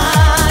сама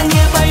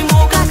не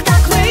пойму, как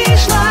так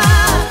вышло,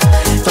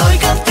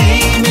 Только ты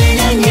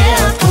меня не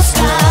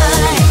отпускай.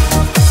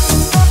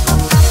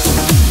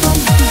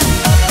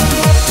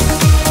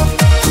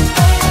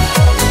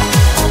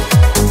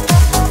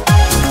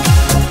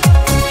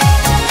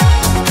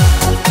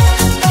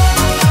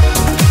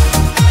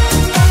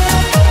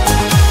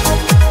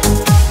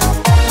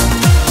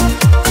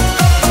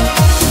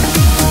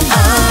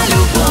 А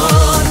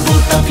любовь,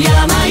 будто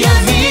пьяная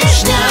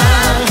вишня,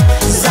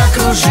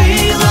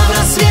 закружила, в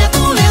рассвет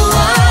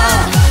увела.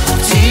 В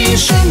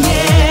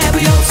тишине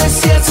бьется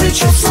сердце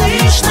чуть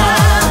слышно.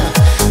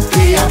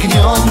 Ты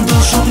огнем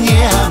душу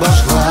мне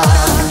обожгла.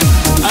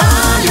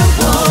 А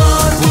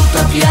любовь,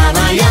 будто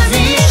пьяная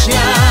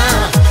вишня,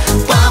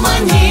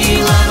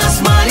 поманила нас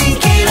в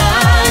маленький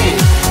рай.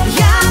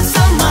 я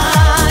сама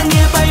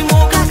не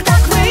пойму, как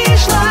так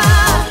вышло.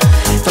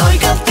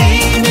 Только ты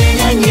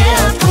меня не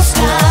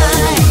отпускай.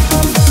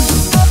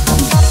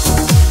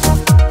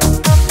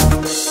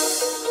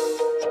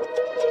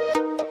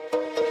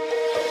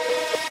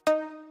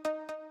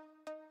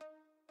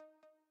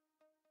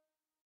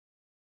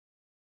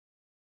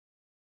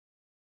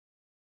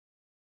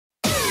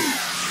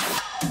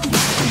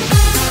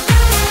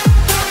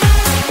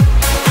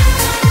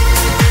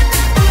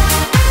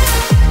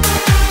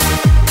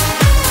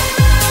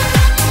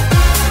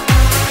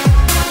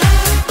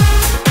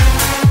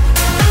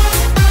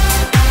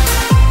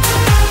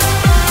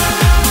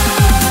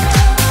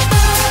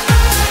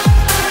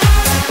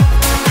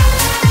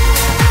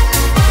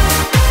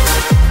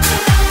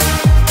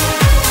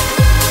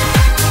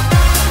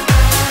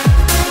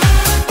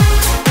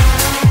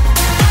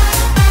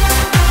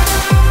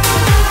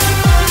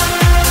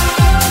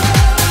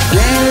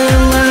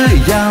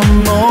 Белая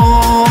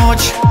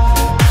ночь,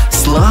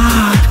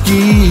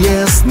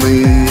 сладкие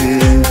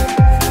сны.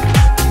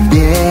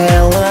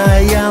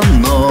 Белая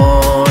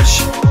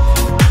ночь,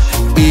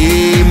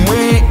 и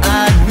мы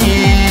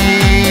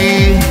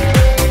одни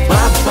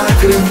под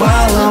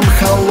покрывалом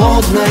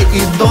холодной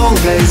и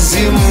долгой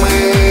зимы.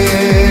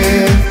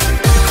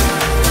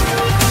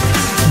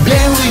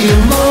 Белые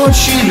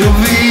ночи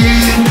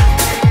любви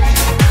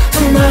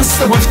нас с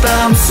тобой в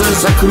танце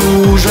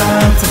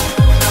закружат.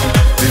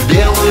 В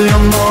белую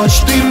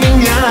ночь ты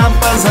меня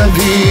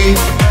позови,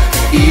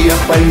 и я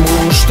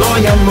пойму, что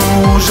я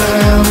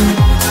нужен.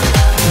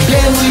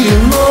 Белые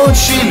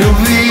ночи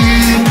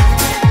любви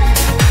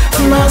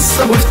нас с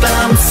тобой в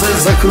танце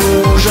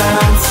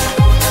закружат.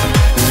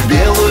 В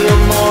белую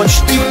ночь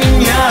ты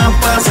меня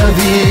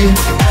позови,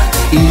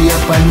 и я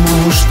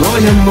пойму, что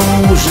я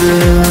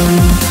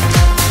нужен.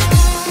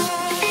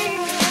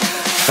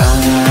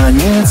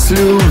 Танец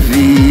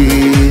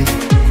любви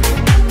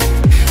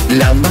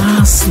для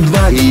нас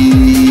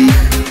двоих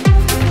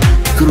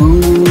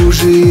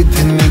кружит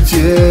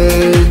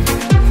метель,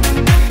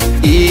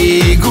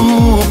 и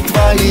губ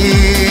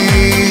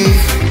твоих,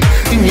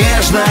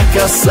 нежно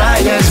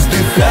касаясь,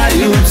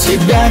 вдыхаю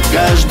тебя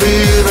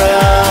каждый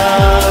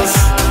раз.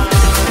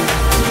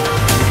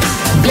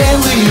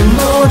 Белые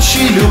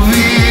ночи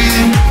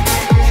любви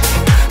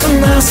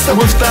нас с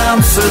тобой в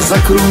танце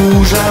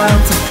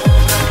закружат.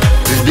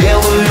 В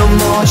белую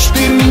ночь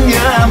ты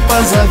меня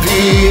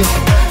позови,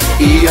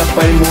 и я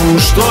пойму,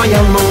 что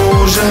я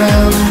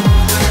нужен.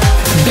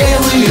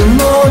 Белые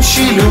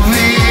ночи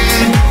любви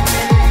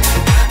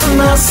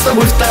нас с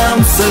тобой в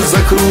танце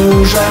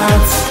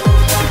закружат.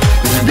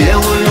 В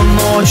белую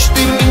ночь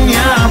ты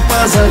меня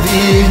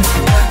позови,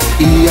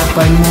 и я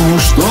пойму,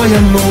 что я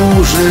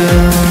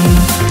нужен.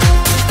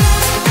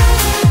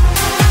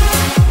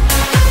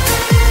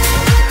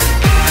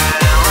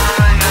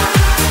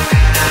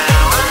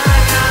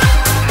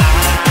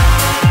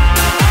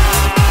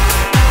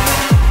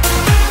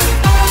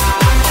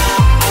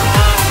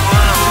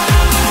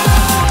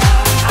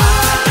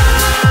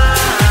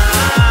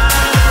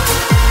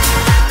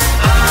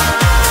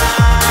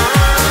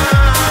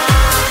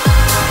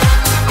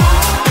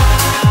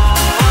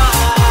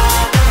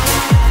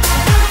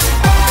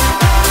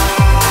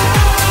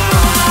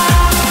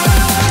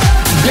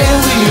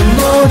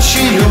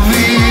 Ночи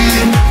любви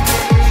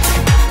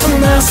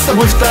нас с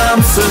тобой в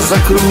танце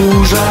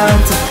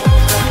закружат.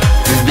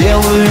 В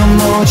белую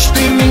ночь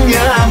ты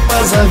меня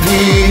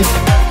позови,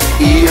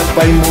 и я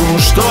пойму,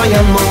 что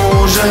я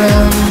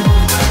нужен.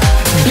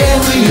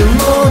 Белые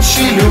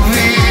ночи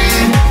любви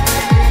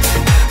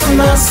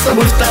нас с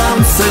тобой в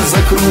танце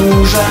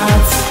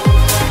закружат.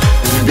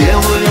 В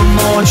белую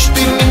ночь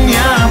ты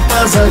меня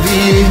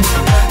позови,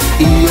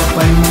 и я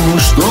пойму,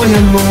 что я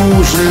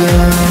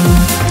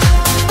нужен.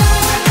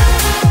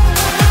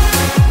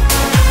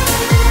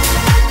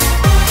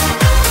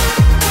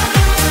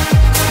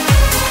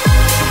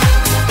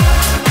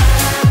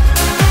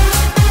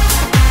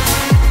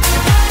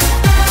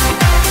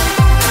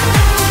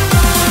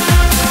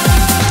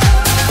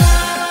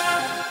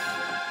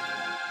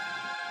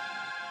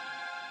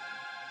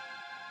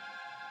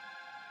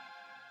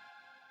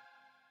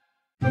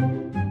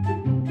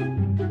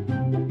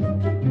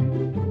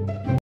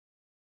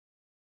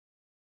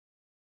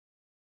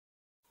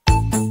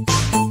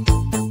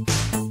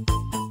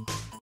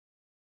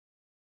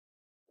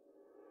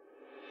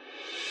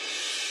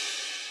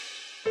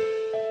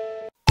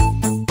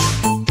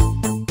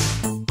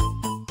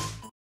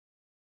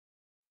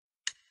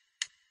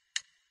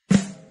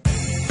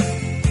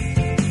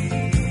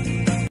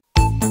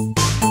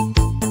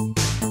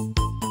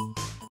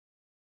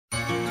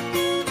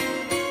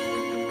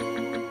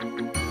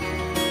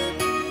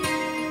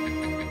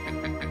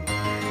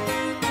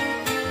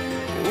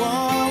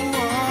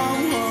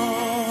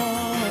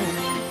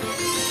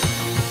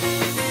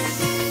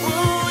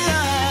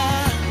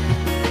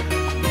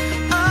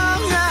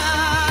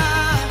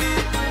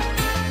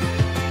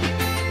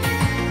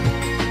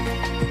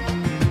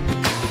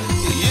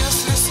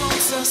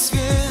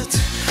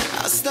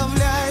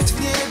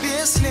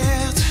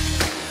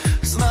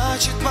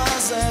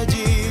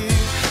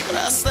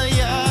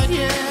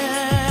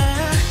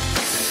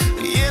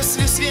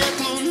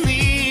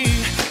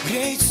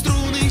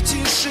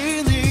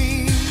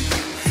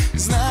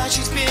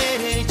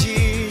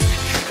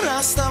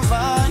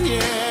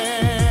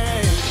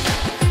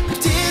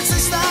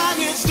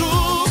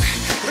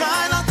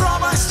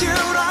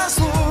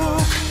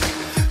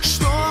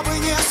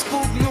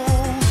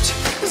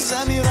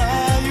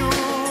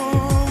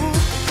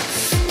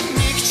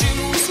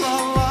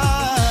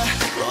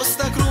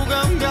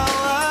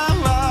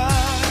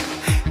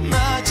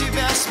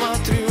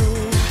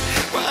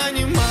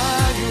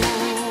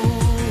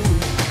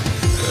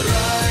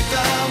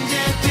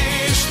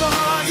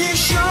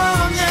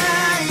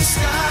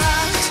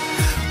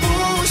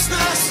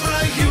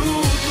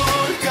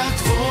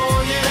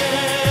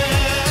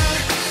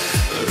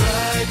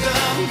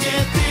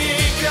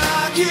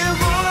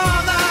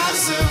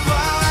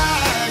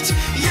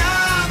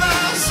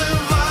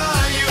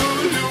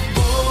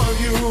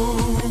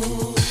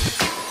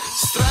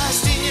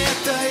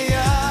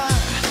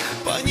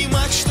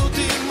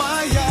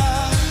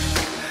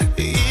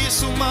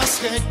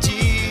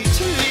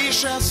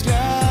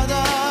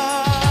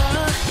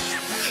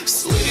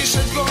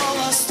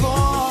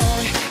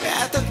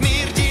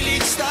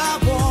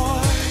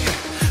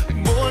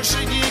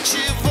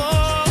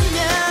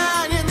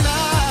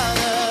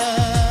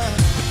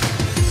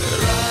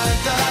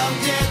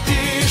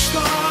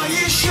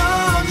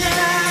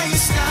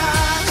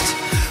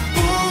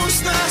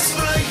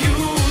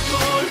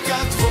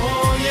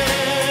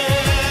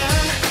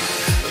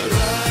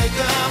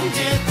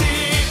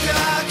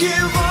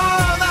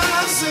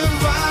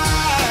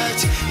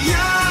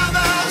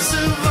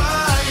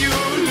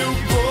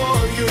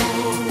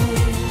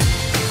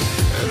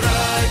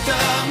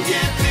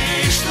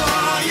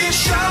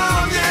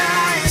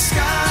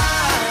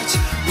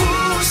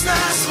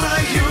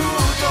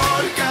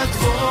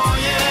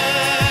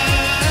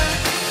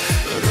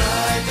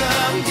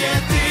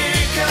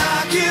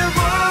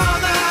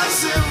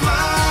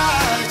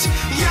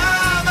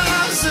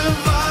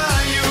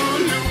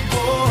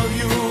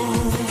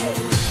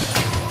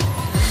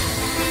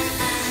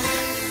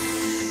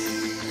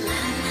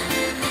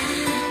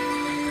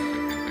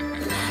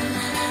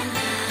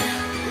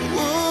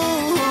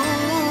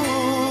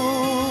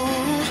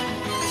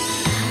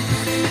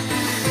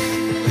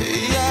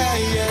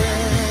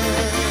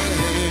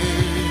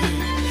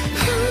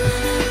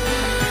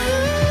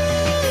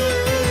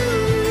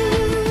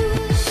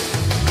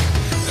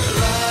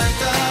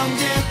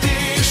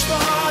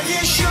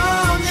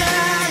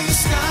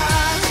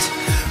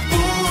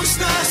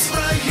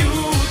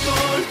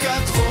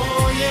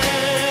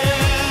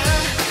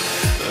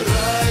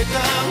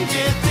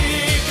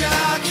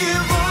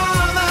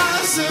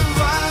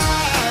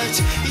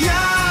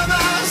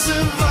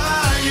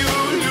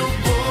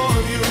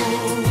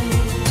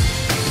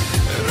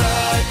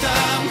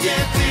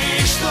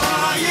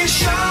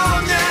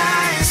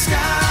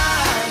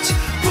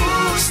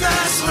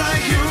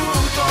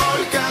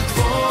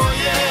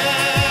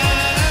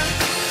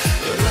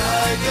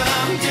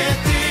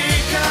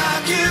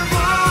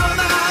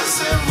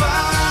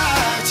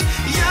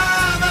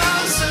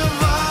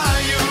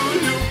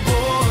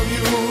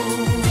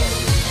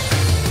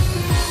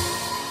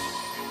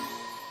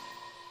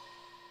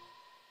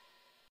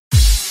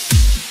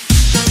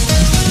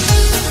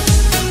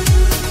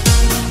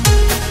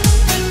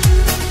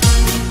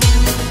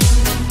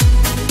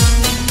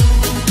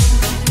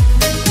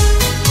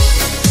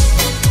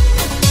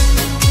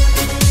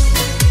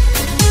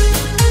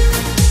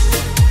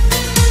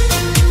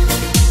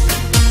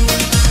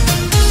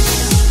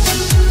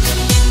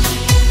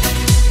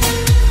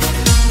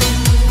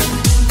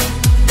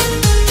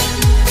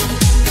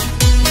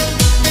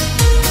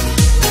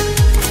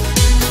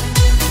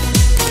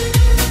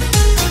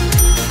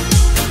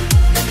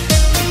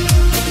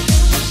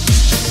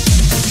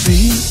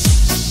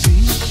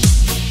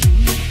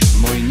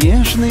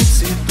 нежный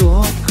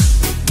цветок.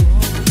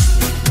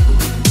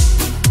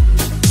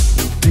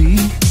 Ты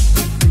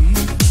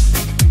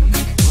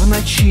в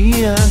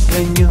ночи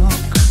огонек.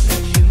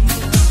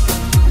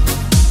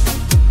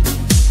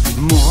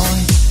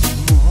 Мой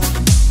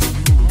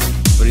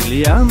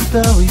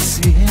бриллиантовый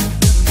свет.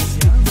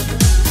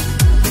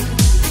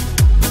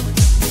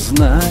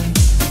 Знай,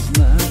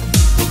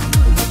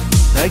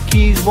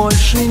 таких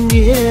больше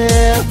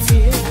нет.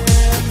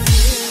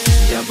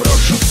 Я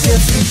брошу все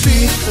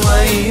цветы к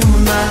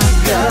твоим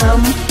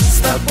ногам, с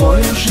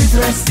тобою жизнь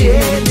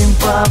разделим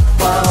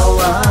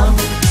пополам,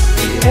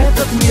 и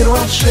этот мир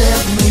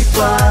волшебный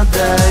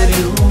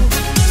подарю.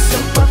 Все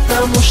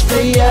потому,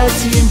 что я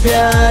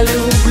тебя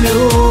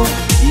люблю.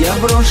 Я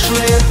брошу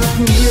этот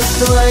мир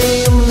к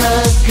твоим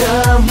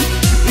ногам,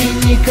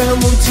 и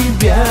никому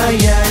тебя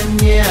я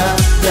не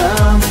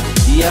отдам.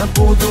 Я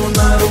буду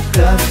на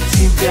руках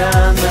тебя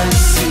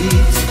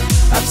носить,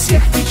 о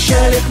всех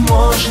печалях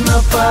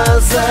можно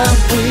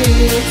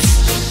позабыть.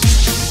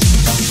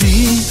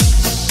 Ты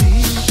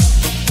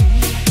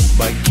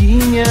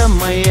богиня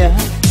моя.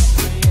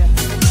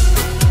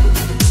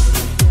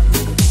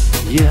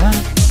 Я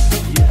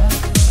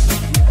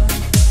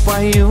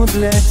пою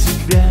для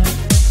тебя.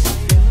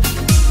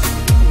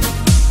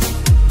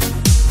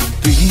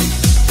 Ты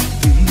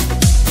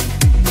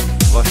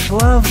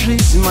вошла в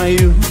жизнь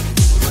мою.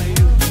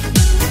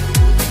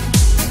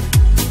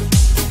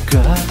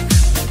 Как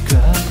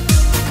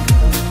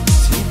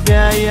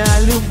тебя я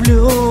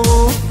люблю.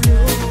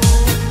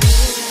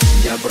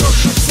 Я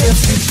брошу все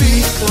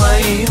цветы к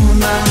твоим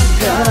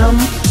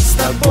ногам, с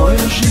тобою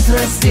жизнь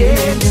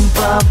разделим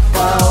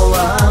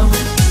пополам,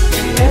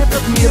 и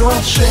этот мир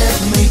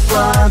волшебный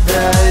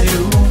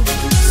подарю.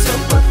 Все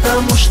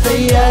потому, что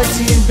я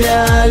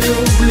тебя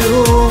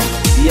люблю.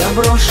 Я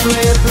брошу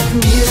этот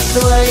мир к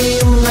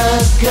твоим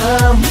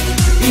ногам,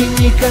 и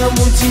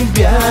никому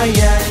тебя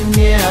я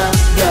не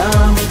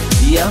отдам.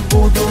 Я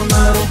буду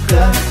на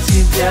руках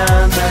тебя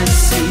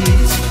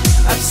носить,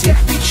 о всех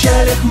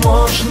печалях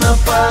можно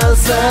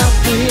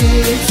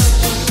позабыть.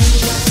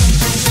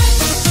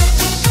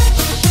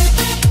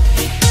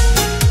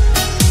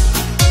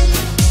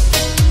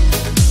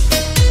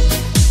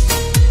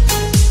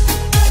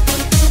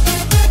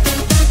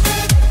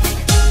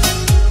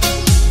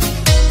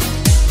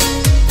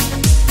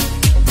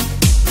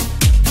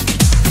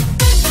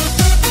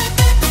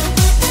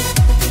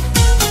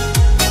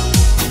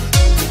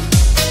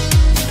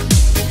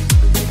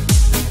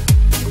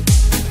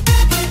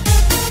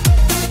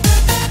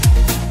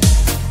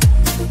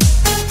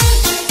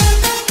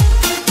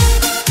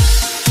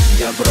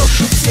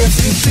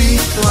 Цветы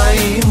к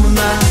твоим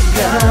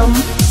ногам,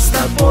 с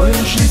тобою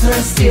жизнь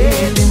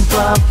разделим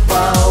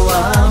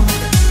пополам,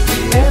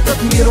 и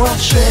этот мир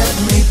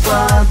волшебный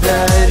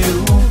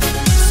подарю.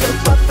 Все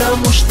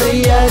потому, что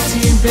я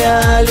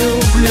тебя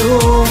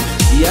люблю.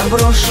 Я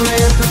брошу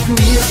этот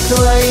мир к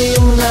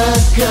твоим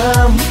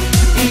ногам,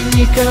 и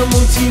никому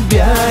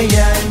тебя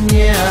я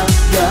не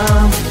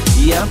отдам.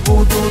 Я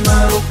буду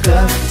на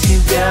руках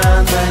тебя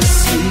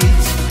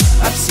носить,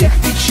 о всех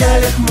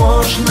печалях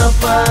можно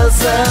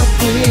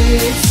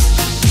позабыть.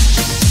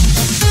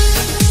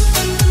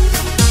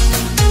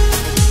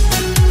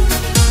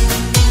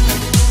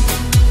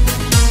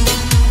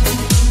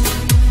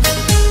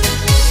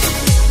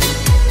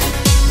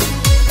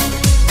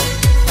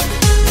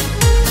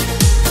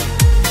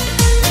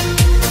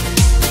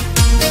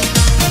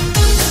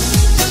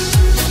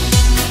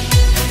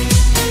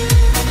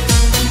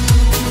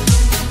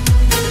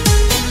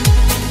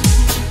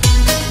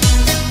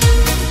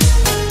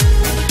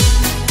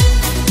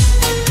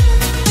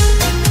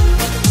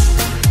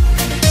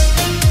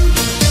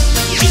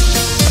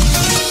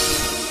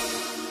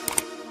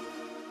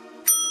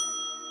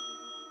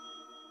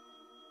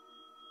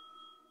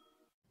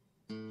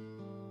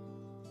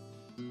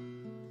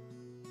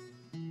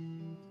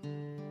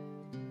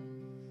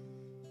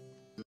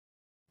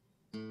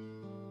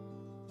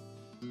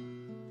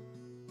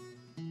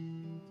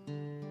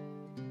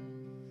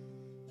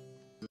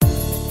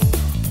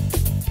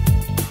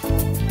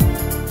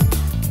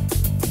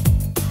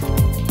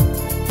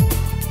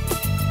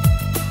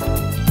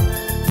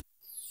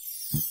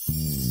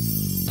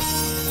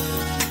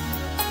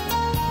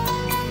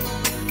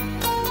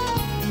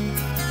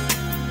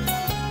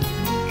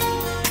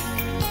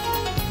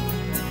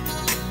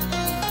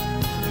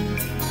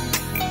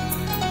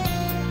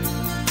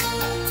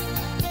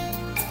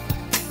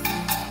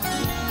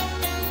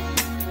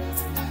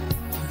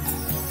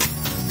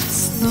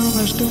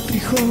 Снова жду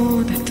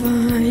прихода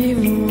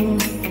твоего,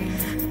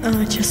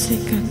 а часы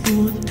как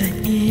будто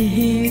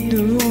не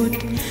идут.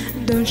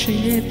 Дольше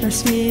нет на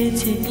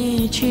свете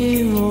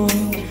ничего,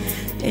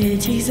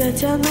 этих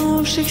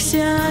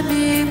затянувшихся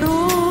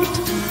минут.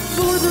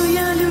 Буду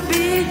я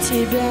любить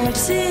тебя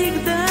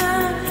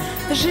всегда,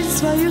 жизнь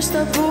свою с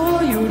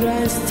тобою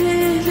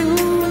разделю.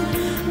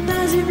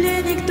 На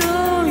земле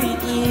никто и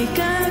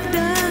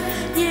никогда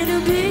не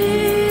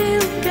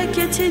любил, как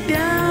я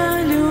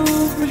тебя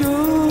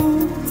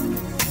люблю.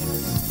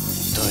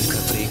 Только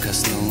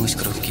прикоснусь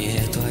к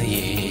руке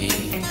твоей,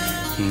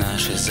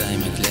 наши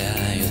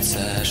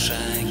замедляются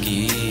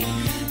шаги.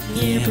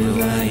 Не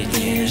бывает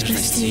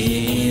нежности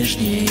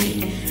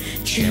нежней,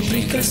 чем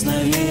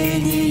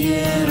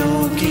прикосновение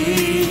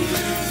руки.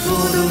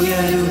 Буду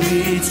я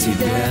любить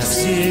тебя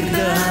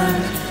всегда,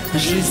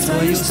 жизнь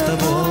твою с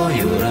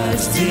тобою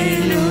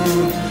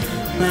разделю.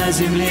 На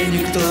земле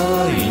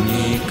никто и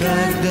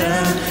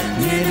никогда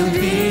не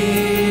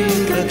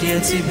любил, как я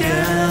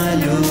тебя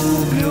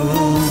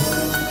люблю.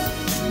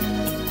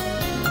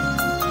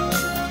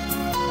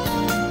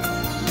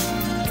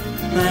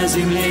 На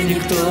земле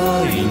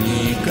никто и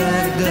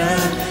никогда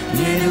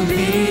не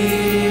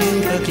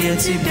любил, как я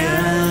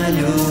тебя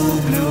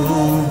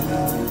люблю.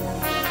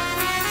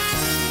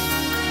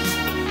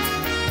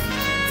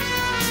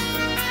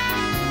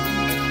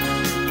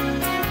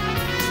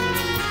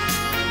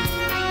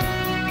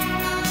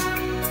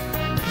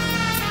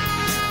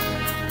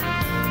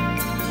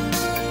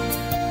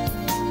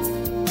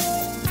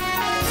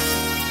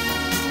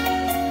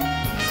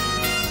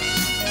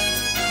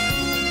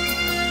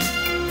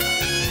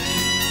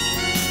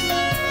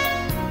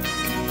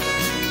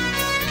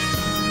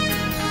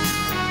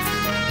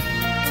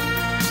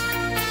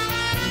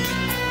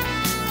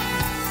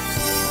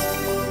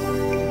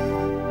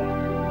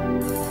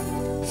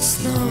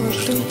 Снова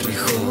жду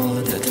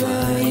прихода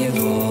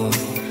твоего,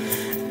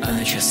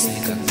 а часы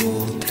как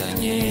будто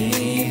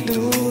не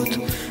идут.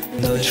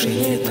 Дольше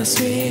нет на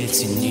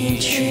свете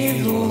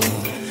ничего,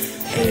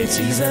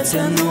 этих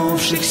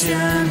затянувшихся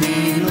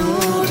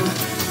минут.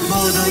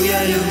 Буду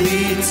я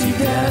любить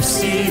тебя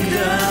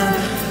всегда,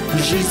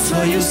 жизнь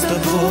свою с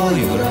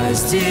тобою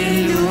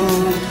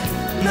разделю.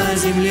 На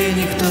земле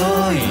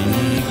никто и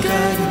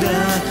никогда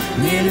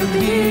не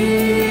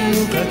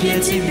любил, как я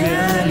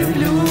тебя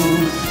люблю.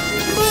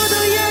 Буду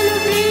я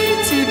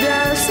любить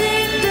тебя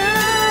всегда,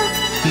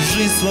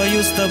 жизнь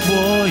свою с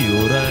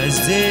тобою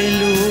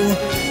разделю.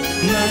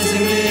 На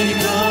земле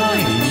никто и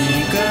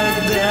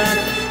никогда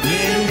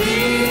не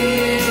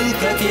любил,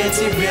 как я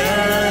тебя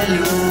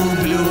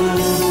люблю.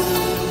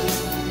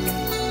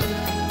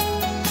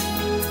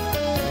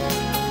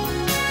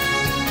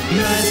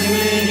 На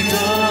земле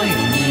никто и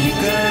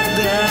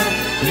никогда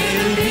не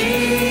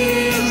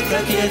любил,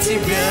 как я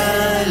тебя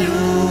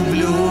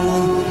люблю.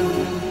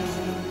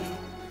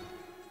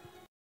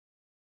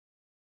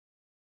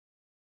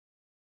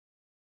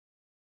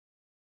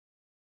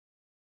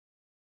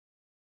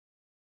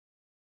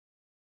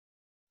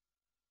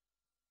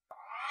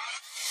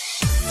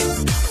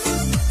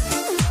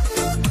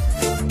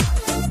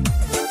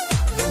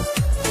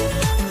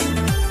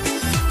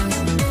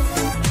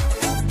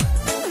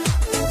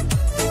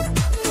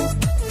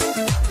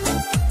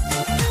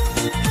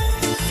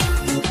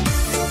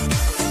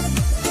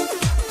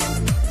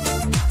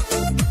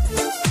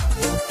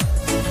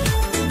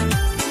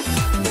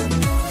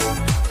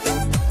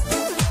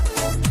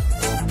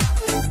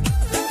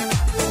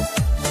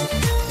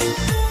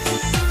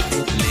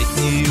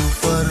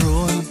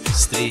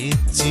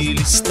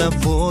 Встретились с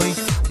тобой,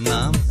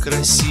 нам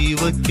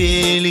красиво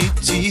пели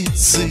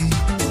птицы.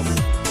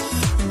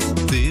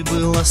 Ты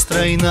была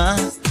стройна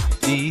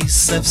и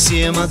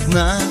совсем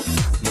одна,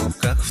 но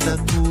как в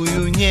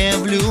такую не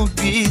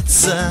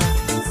влюбиться?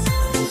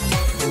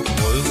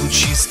 Твой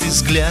лучистый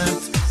взгляд,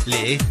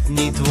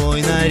 летний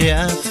твой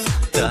наряд,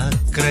 так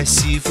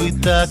красив и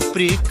так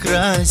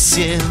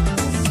прекрасен.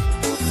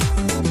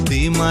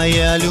 Ты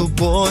моя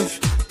любовь,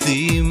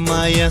 ты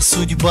моя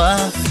судьба,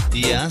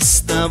 я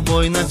с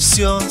тобой на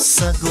все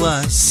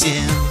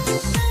согласен.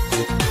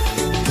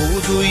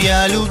 Буду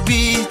я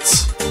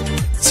любить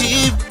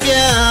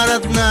тебя,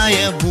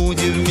 родная,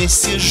 будем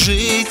вместе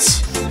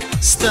жить.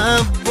 С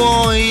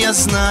тобой, я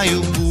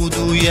знаю,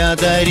 буду я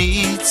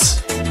дарить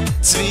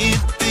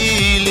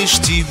цветы лишь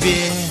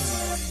тебе,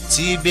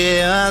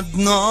 тебе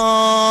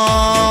одной.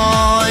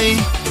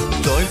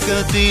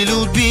 Только ты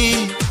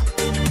люби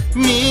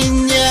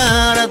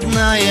меня,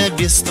 родная,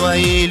 без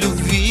твоей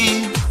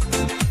любви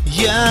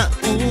я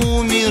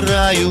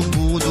умираю.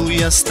 Буду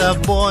я с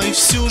тобой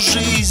всю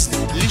жизнь,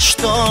 лишь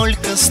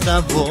только с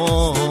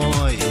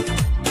тобой.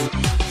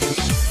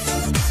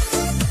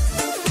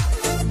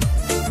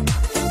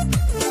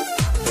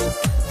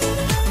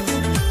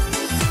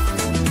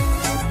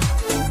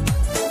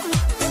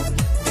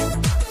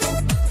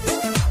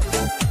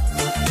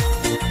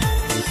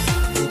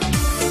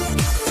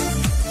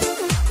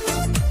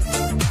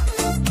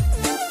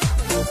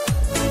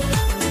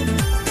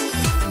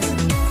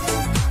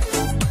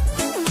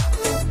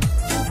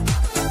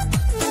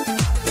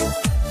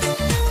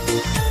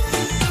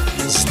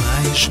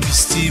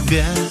 Без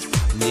тебя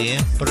не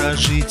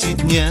прожить и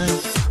дня,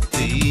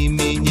 ты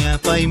меня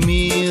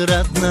пойми,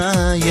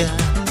 родная.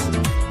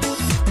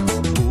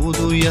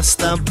 Буду я с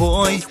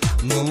тобой,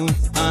 ну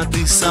а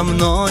ты со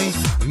мной,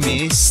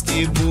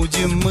 вместе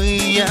будем мы,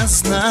 я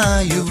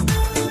знаю.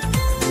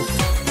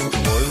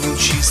 Твой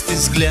лучистый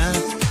взгляд,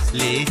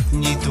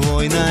 летний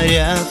твой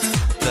наряд,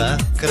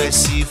 так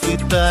красив и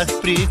так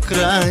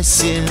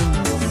прекрасен.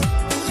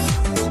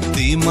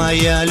 Ты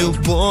моя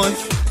любовь,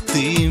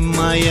 ты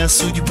моя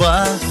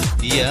судьба,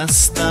 я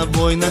с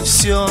тобой на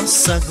все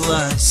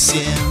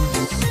согласен.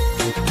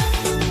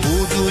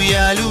 Буду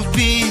я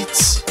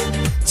любить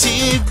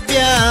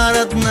тебя,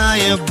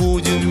 родная,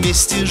 будем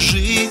вместе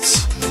жить.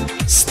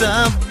 С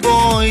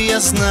тобой, я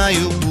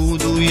знаю,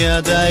 буду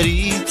я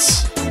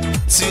дарить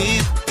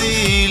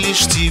цветы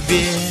лишь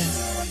тебе,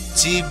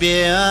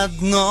 тебе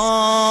одной.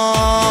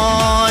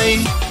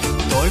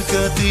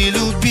 Только ты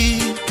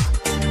люби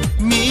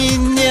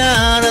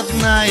меня,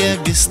 родная,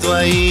 без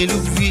твоей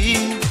любви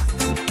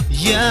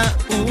я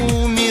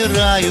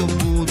умираю.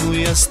 Буду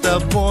я с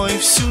тобой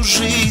всю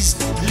жизнь,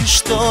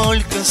 лишь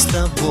только с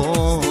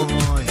тобой.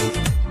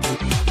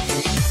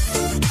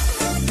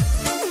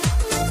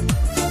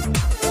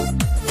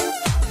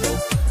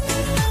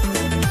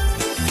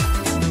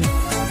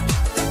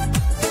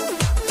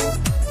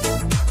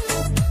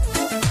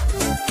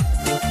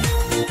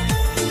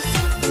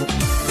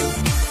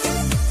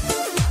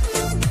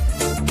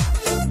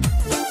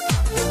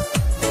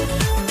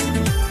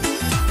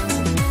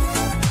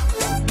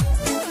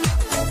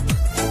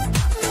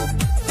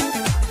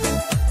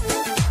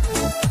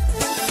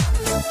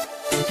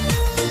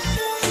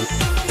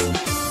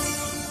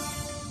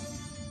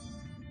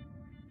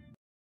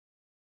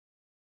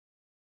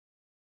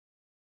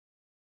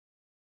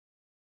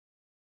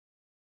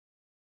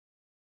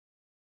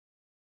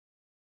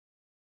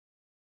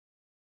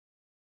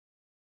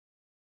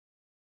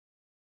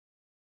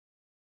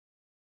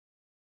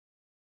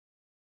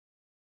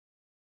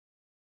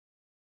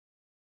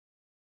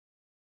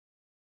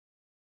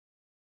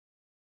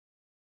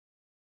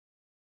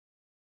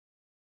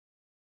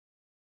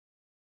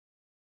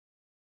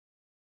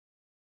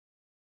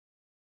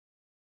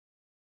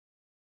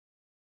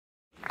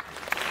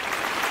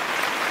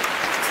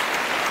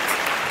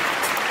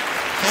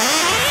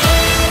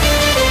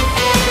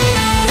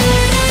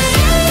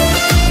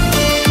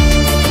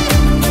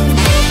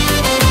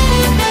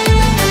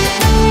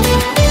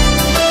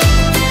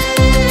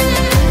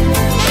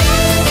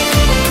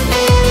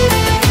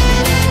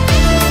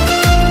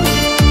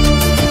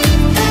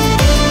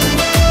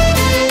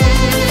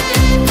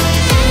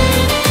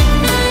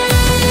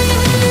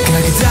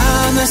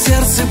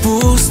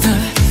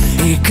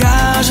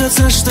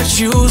 Кажется, что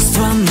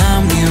чувства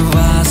нам не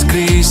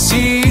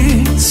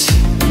воскресить.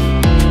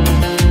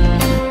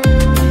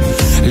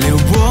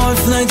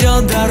 Любовь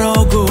найдет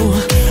дорогу,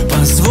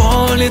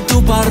 позволит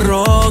у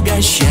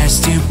порога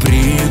счастье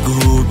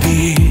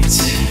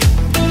пригубить.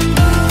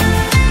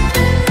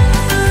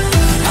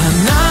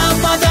 Она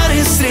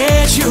подарит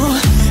встречу,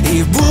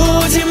 и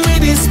будем мы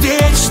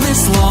беспечны,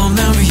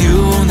 словно в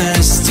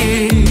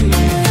юности.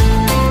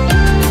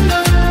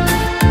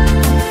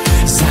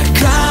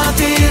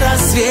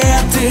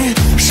 Рассветы,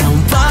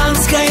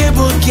 шампанское,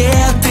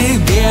 букеты,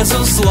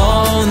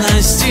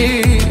 безусловности.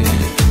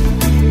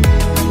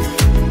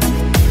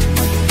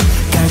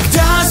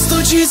 Когда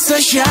стучится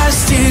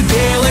счастье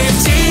белой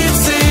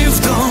птицы в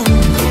дом,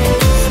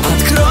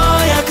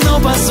 открой окно,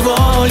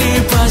 позволи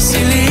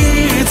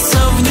поселиться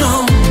в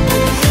нем.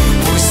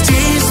 Пусть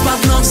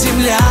из-под ног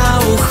земля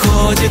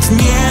уходит,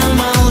 не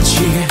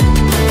молчи.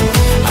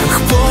 Ах,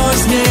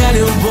 поздняя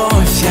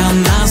любовь,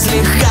 она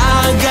слегка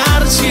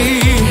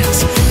горчит.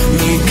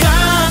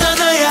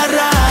 Негаданная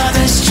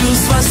радость,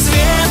 чувство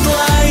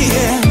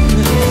светлое,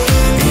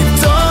 и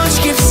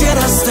точки все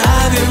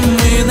расставим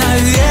мы,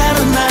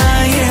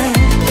 наверное.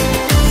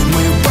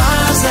 Мы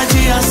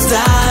позади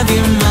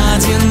оставим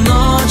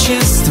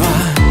одиночество,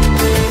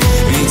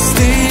 ведь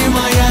ты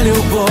моя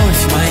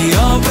любовь,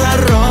 мое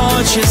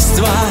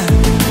пророчество.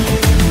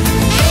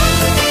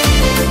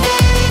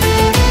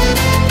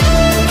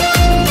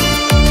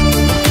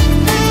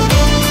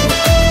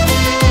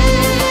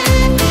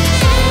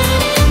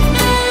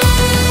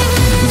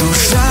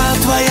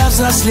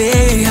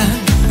 Взрослея,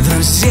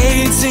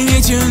 друзей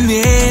ценить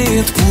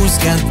умеет, пусть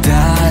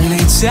года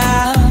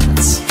летят.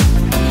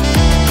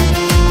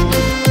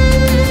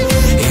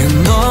 И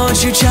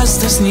ночью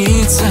часто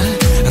снится,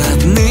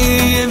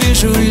 родные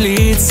вижу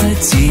лица,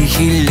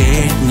 тихий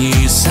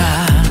летний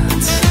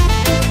сад.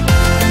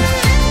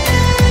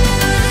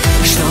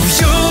 Что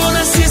в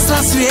юности с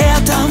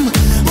рассветом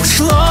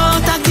ушло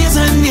так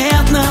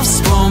незаметно,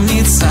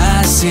 вспомнится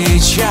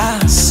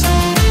сейчас.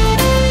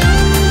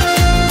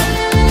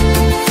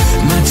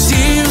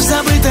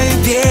 Забытой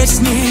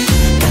песни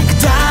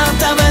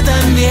когда-то в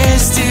этом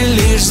месте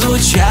лишь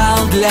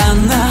звучал для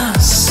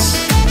нас.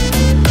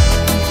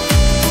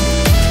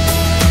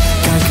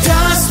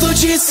 Когда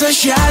стучится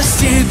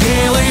счастье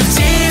белой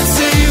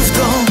птицей в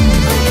дом,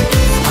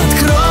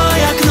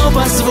 открой окно,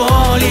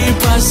 позволи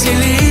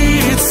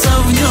поселиться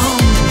в нем.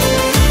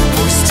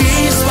 Пусть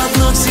из-под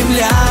ног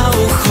земля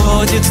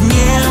уходит,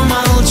 не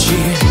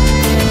молчи.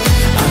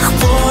 Ах,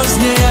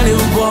 поздняя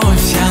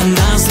любовь,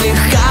 она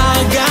слегка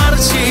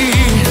горчит.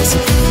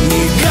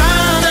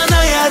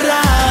 Негаданная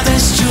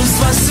радость,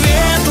 чувство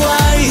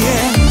светлое,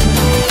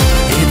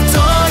 и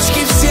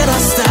точки все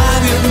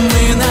расставим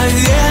мы,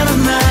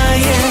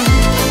 наверное.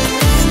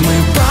 Мы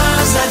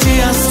позади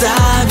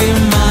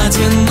оставим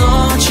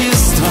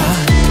одиночество,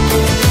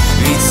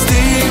 ведь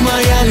ты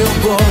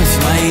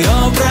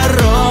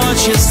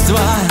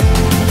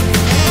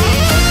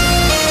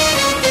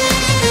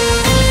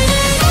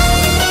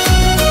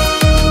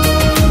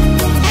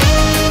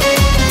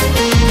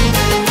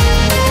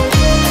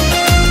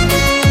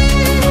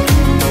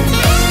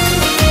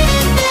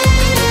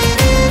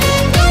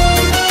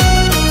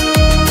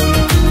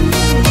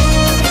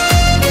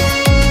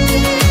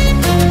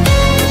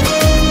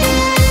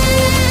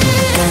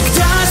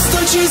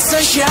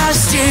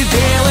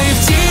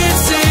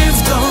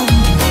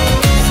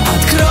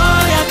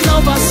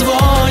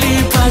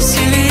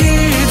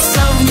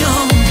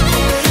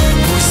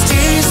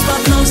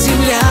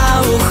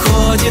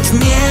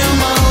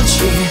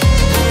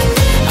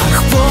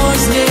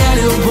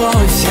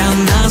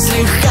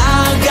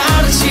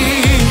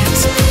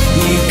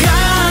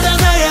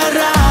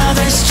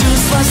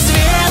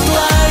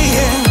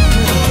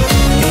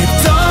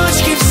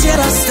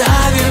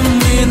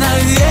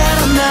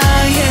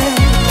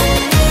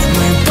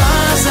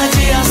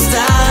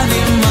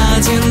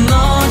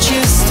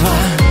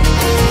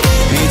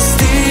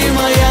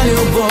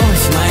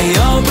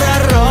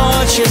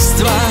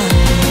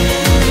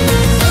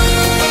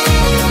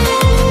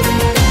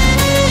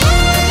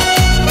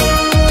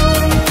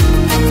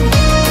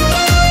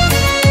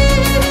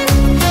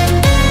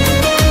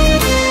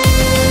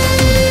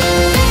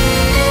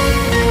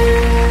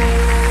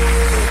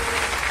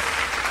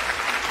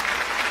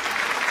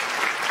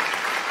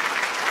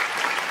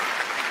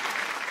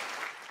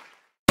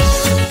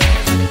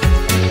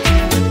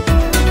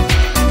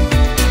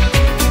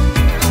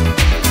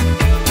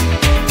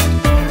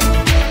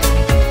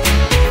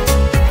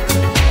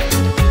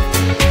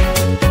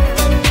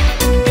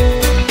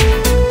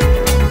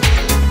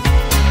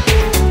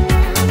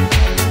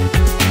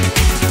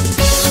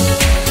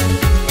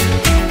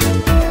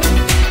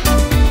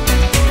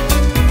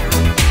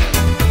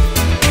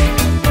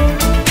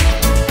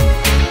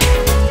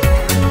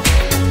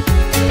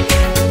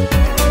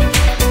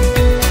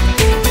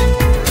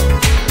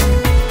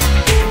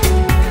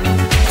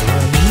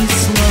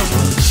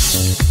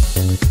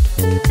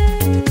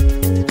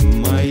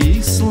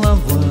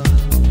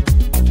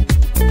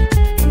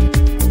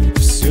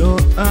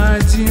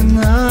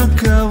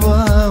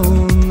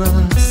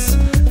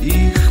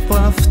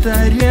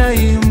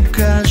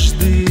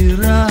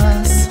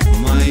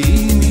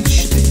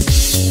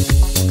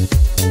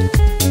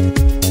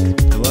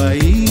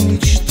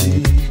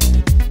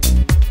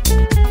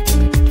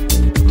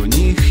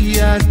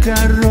Я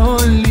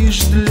король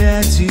лишь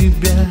для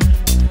тебя,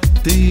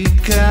 ты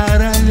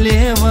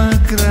королева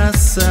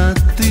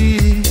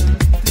красоты.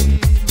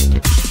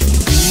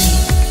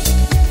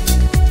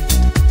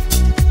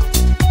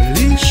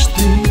 Лишь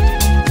ты,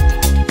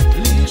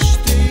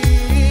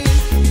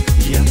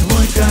 я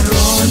твой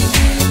король,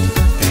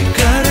 ты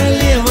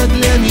королева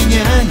для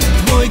меня, я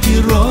твой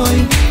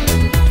герой.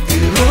 Ты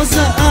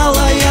роза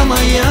алая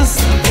моя, с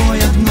тобой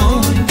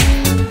одной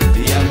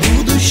я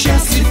буду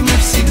счастлив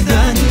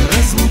навсегда, не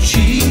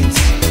разлучить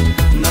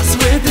нас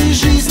в этой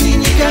жизни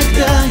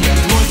никогда. Я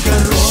твой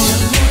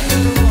король,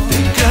 ты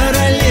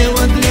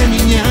королева для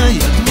меня,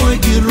 я твой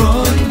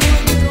герой.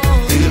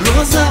 Ты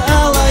роза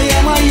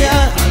алая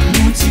моя,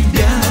 одну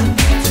тебя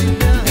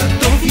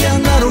готов я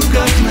на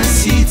руках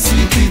носить,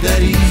 цветы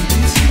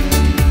дарить,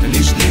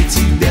 лишь для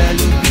тебя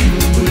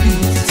любимым быть.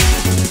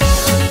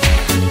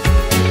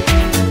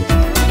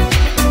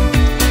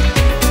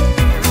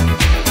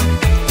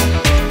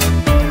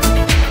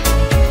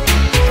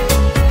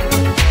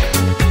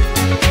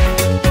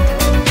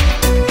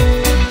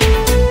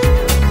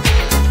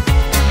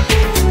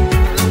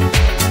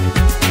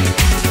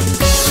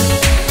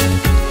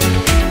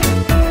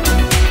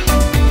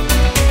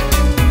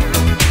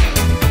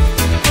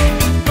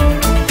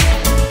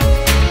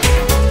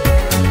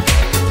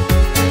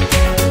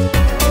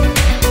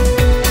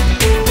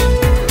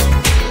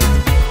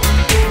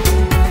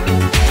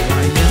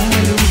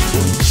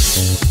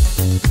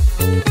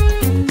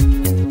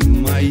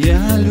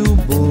 Моя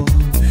любовь,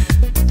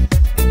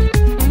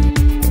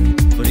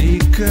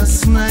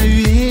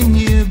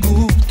 прикосновение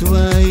губ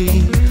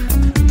твоих,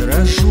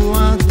 дрожу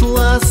от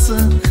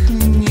ласок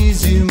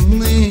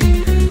неземных.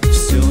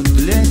 Все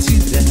для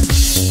тебя,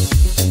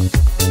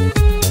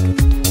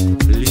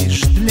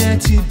 лишь для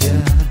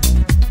тебя.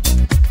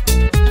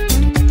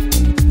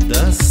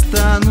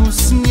 Достану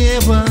с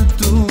неба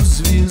ту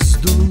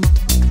звезду,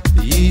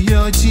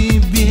 ее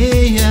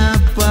тебе я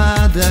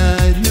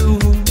подарю.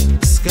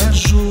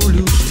 Скажу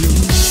люблю,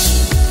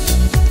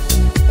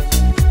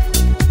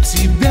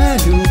 тебя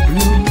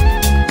люблю,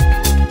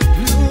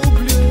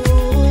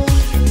 люблю.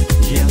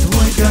 Я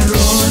твой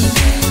король,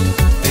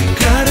 ты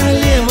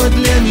королева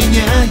для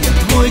меня, я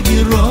твой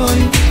герой.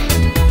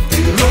 Ты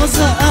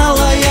роза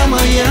алая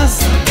моя, с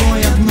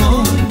тобой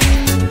одной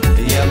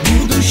я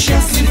буду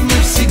счастлив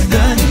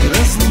навсегда, не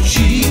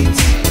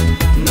разлучить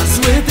нас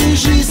в этой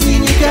жизни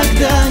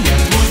никогда. Я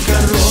твой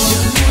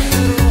король,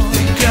 ты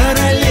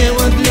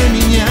королева для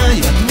меня,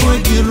 я твой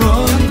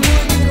герой.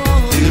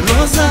 Ты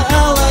роза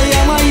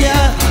алая моя,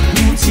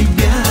 одну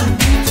тебя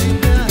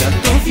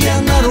готов я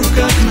на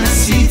руках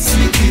носить,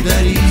 цветы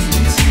дарить,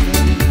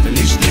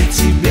 лишь для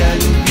тебя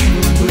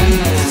любимым быть.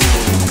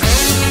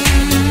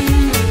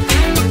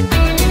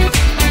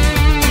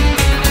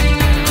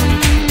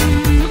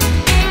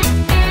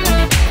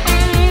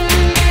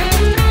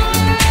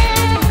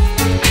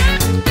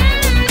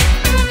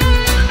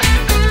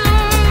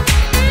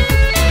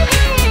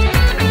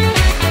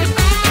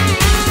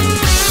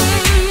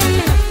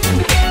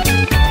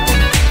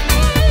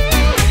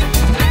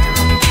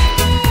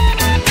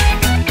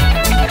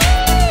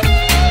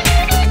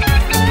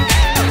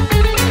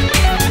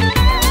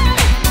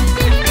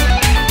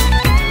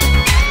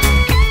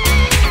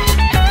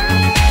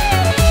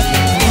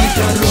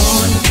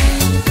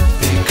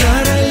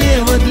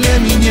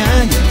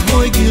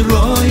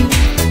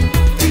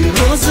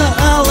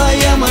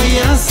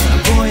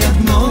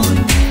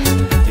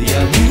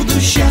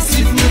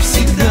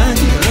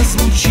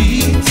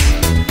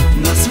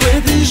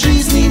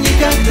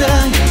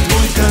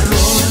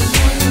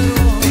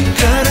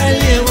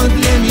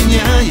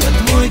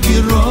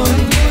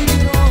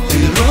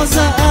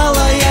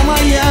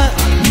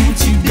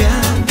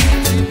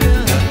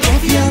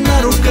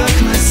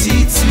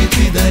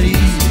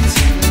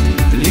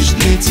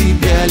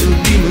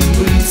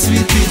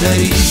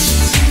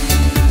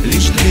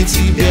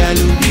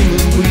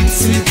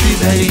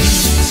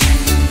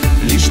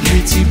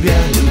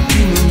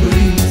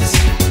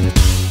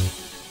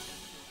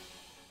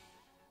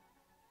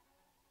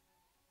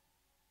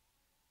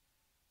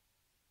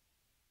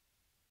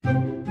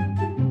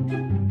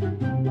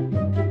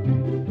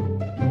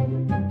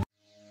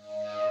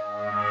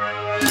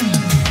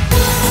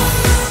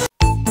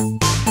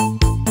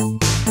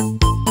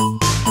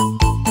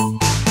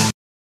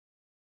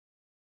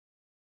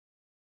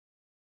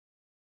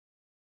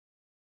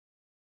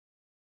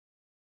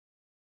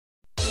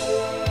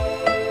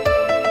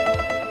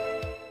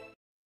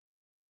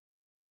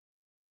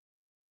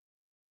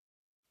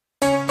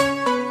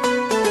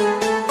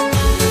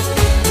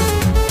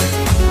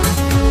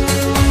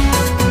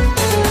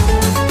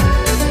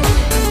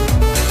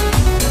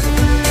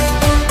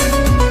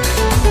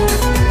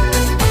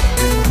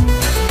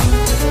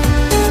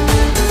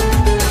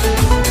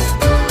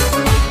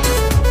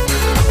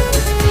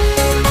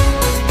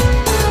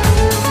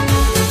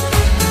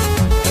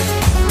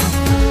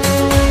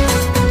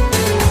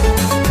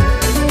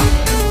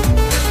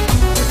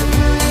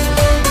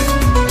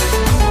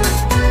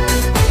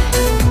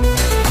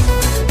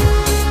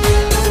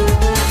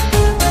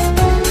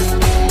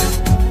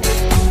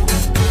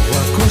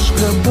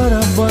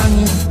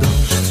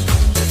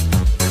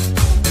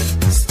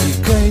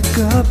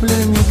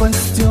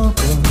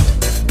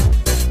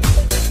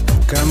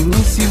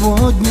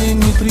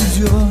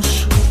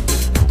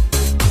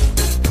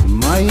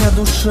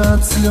 душа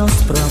от слез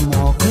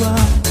промокла.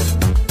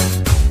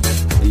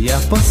 Я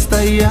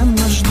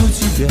постоянно жду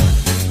тебя.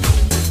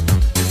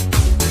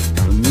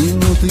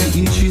 Минуты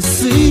и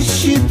часы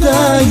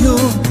считаю,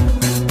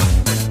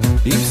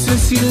 и все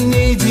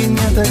сильнее день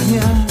ото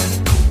дня.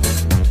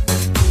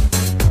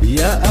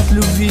 Я от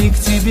любви к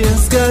тебе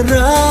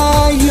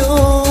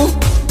сгораю,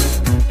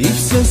 и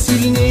все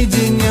сильнее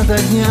день ото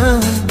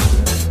дня.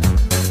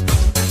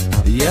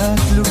 Я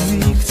от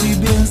любви к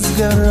тебе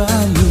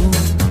сгораю.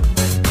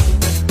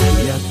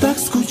 Я так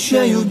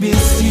скучаю без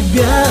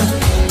тебя.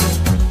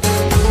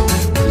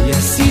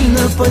 Я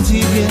сильно по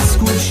тебе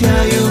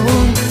скучаю.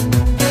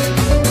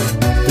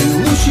 Ты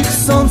лучик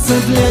солнца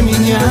для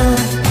меня.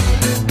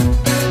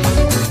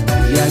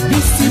 Я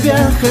без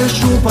тебя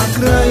хожу по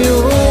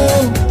краю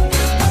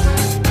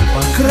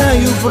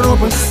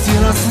пропасти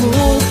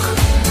разлук,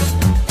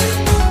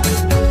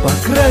 по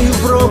краю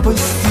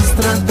пропасти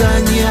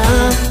страдания.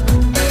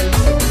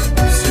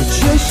 Все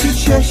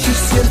чаще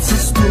сердце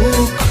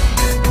стук.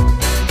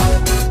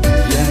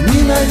 Я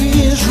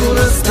ненавижу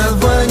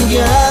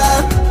расставания.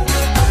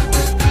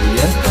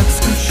 Я так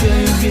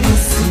скучаю без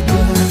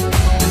тебя.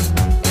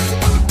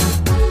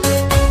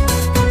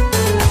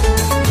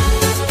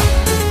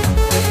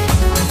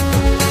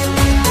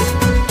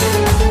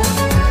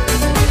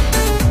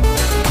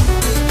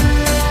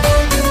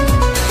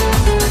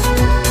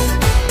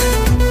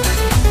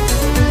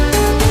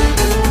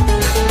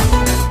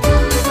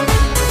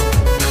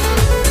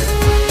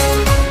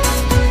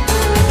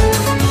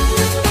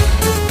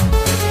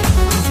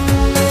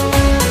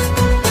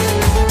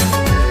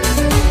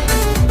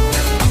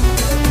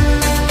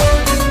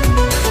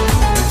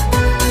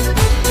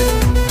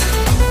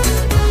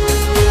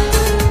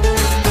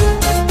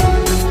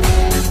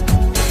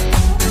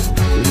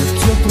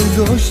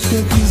 Дождь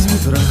как из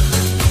ведра,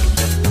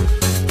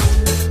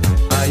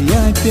 а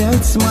я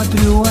опять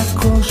смотрю в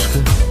окошко.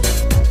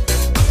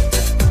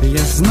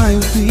 Я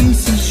знаю, ты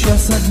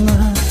сейчас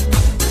одна,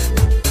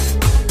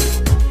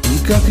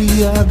 и как и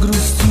я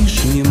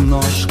грустишь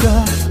немножко.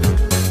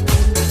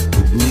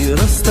 Дни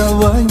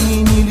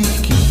расставания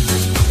нелегки.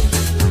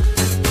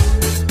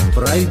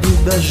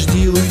 Пройдут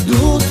дожди,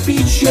 уйдут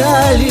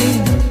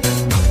печали.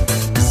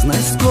 Знай,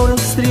 скоро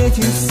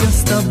встретимся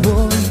с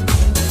тобой.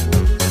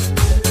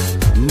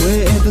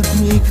 Мы этот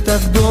миг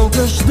так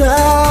долго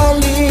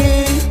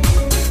ждали.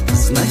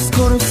 Знай,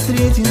 скоро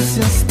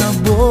встретимся с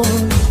тобой.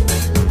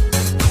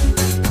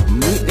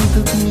 Мы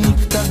этот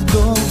миг так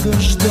долго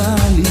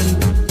ждали.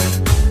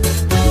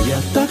 Я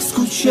так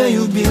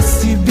скучаю без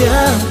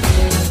тебя.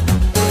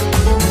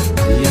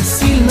 Я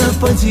сильно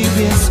по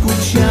тебе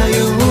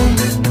скучаю.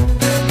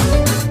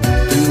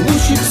 Ты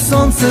лучик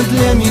солнца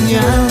для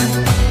меня.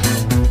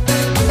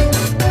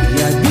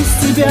 Я без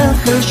тебя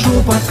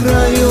хожу по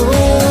краю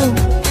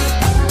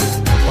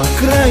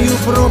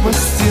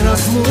пропасти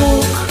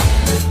разлук,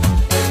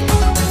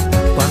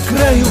 по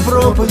краю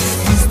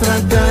пропасти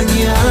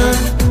страдания.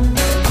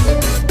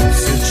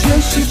 Все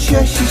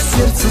чаще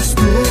сердце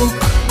стук.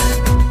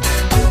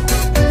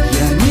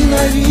 Я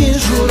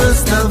ненавижу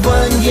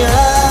расставания.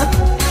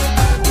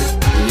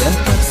 Я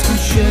так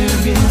скучаю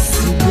без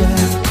тебя.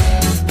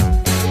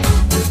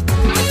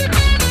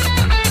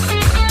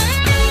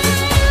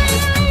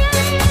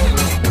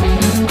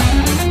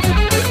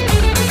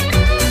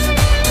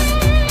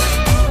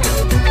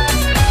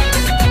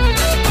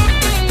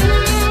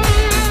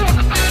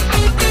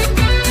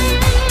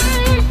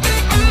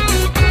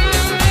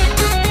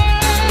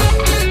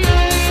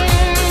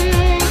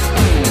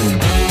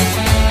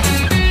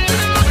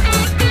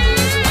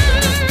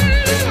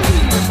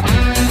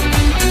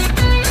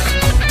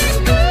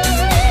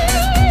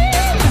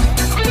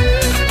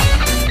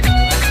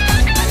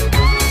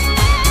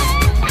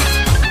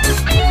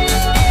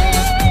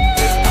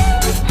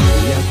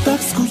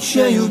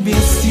 Скучаю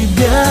без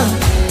тебя.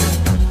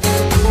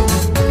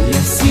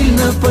 Я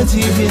сильно по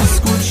тебе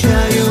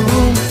скучаю.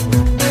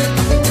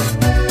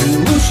 Ты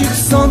лучик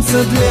солнца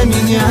для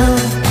меня.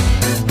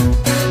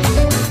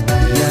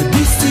 Я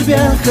без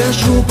тебя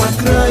хожу по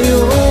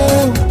краю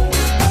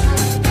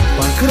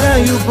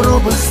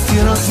пропасти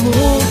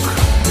разлук,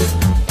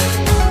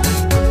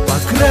 по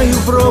краю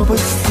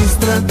пропасти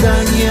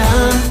страдания.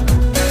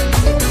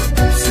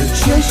 Все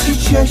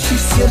чаще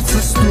сердце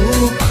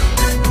стук.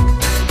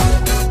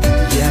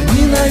 Я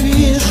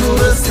ненавижу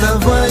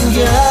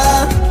расставания.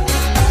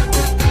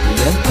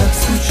 Я так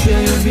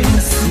скучаю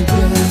без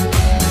тебя.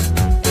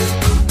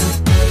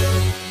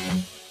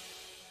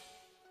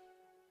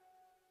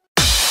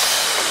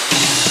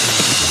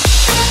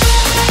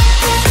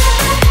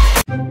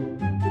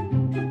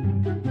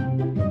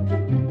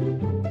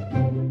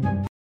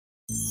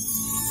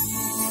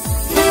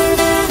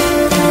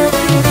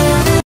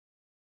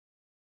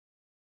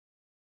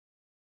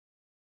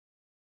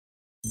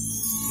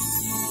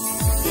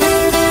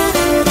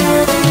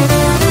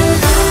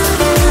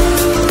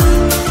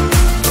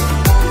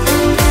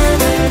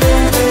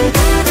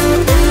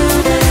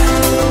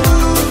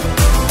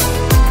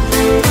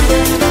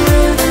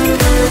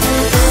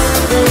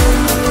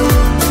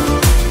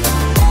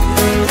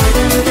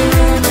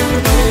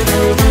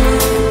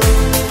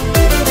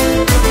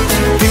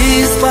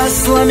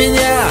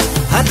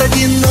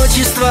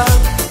 пророчества,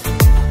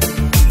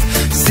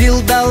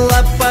 сил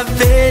дала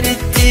поверить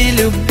и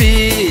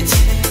любить.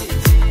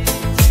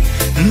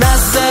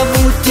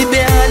 Назову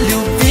тебя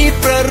любви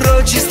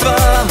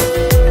пророчеством,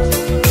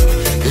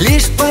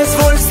 лишь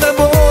позволь с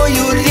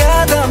тобою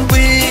рядом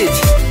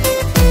быть.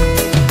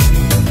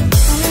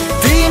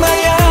 Ты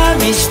моя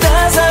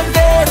мечта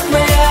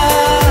заветная,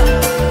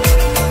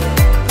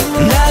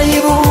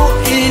 наяву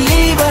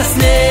или во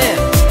сне.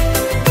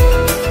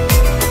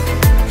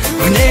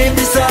 В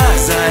небесах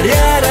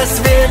заря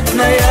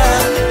рассветная,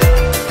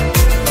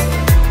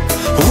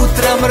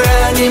 утром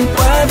ранним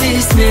по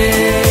весне.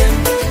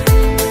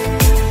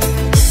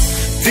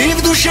 Ты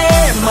в душе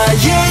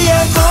моей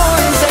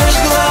огонь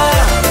зажгла,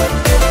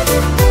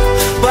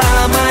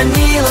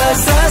 поманила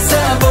за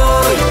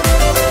собой,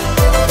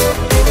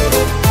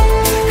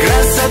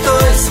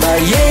 красотой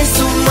своей с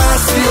ума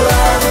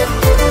свела,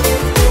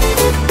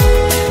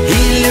 и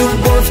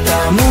любовь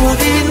тому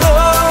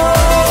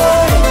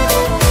виной.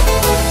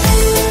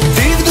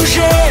 Ты в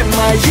душе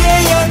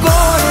моей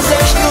огонь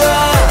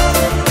зажгла,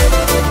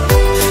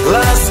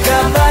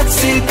 ласково к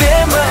себе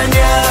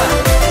маня,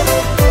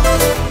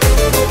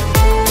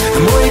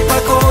 мой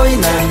покой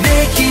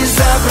навеки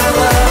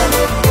забрала,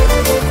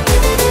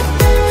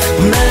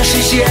 наше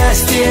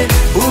счастье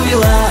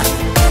увела.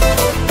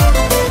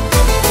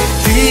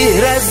 Ты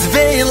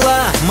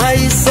развеяла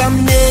мои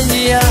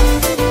сомнения,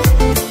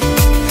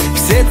 в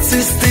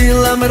сердце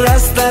стылом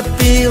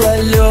растопила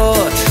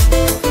лед.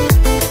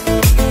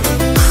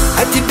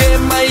 А тебе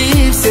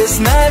мои все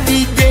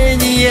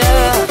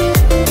сновидения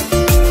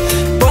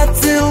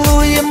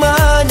поцелуи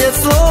манят,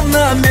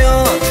 словно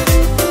мед.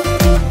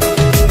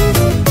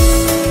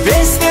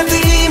 Песня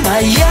ты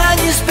моя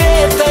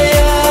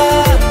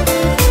неспетая,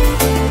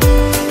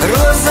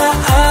 роза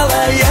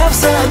алая в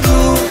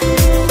саду,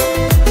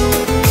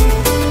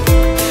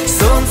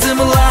 солнцем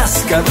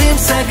ласковым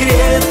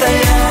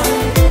согретая,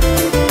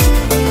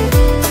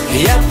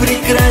 я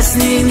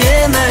прекрасней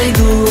не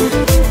найду.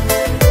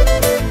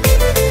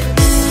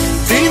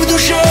 Ты в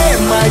душе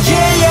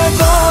моей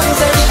огонь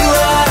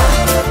зажгла,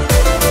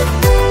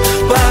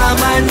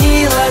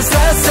 поманила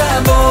за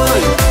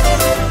собой,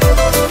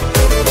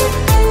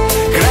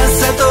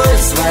 красотой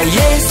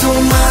своей с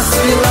ума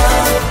свела,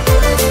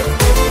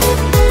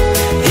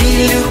 и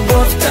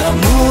любовь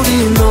тому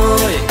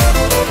виной.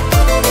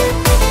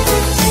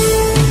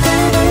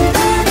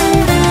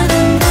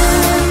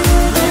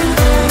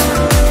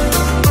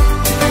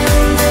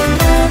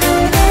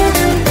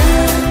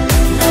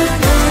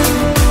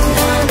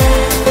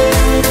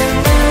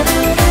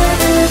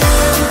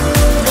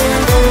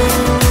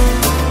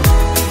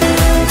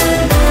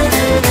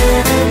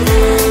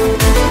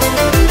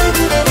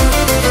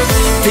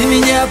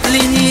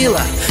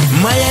 Пленила,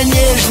 моя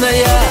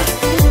нежная,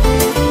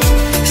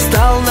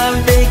 стал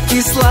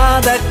навеки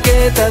сладок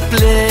этот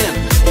плен.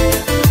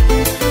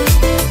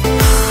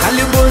 А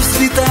любовь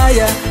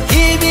святая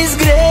и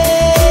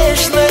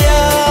безгрешная,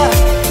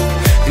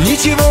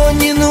 ничего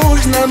не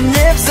нужно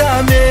мне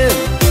взамен.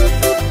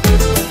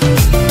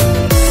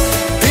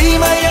 Ты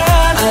моя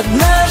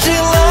одна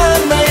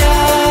желанная,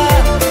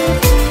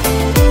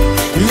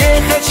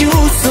 не хочу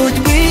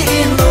судьбы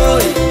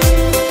иной.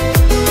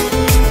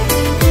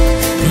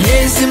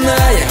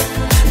 Неземная,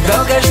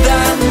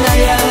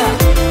 долгожданная,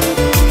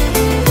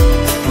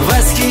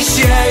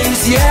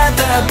 восхищаюсь я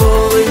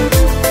тобой.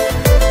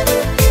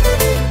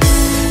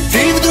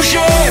 Ты в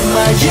душе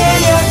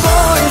моей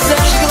огонь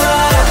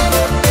зажгла,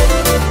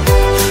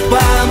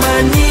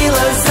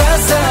 поманила за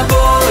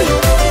собой,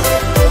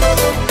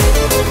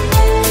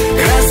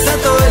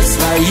 красотой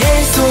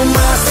своей с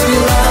ума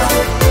свела,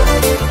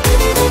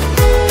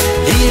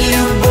 и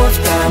любовь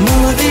тому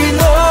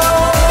виной.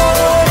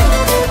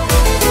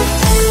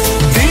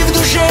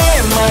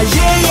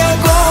 Моей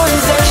огонь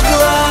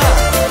зажгла,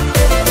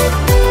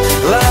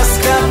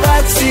 ласково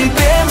к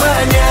себе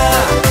маня,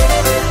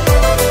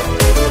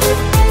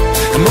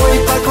 мой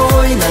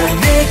покой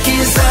навеки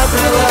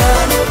забрала,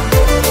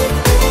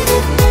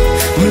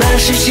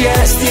 наше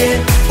счастье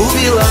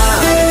увела.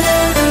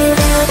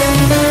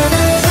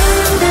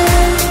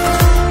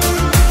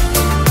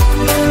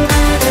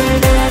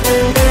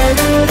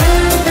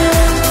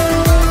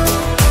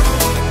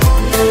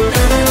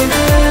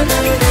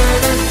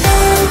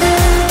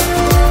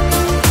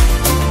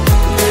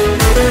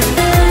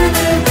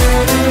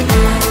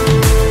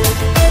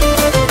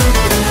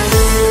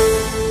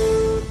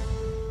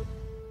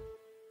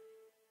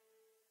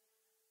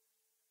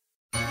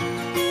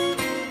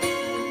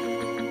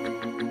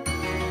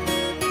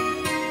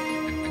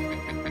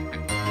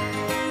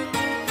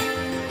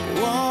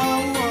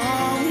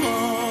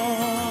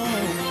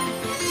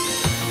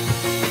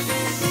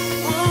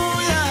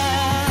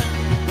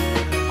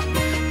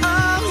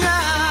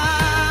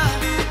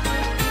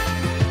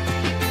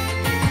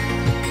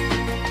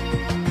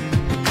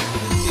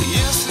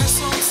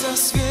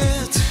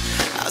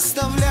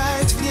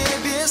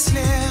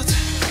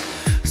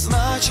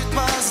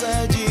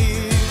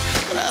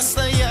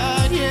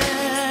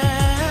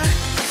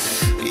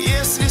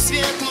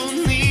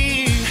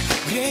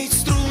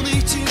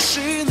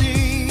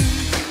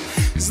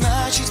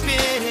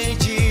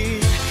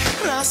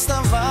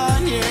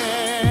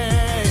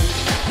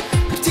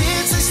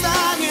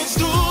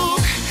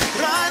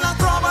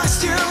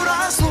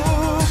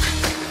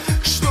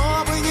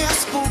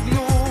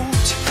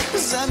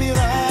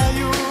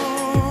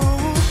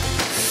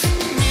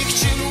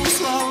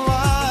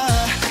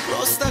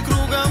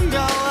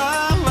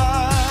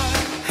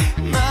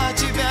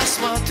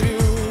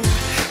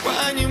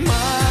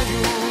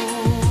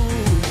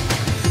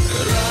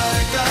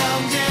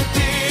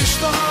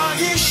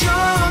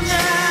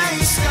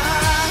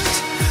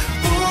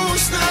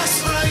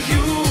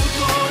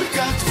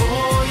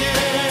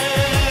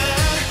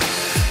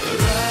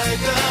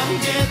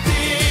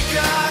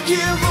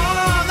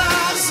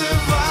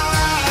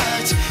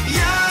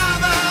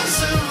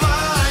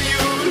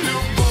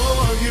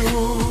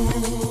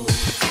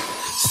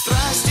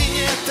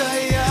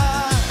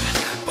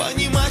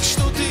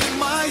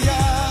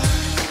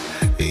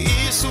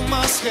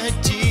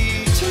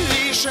 расходить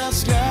лишь от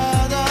взгляда.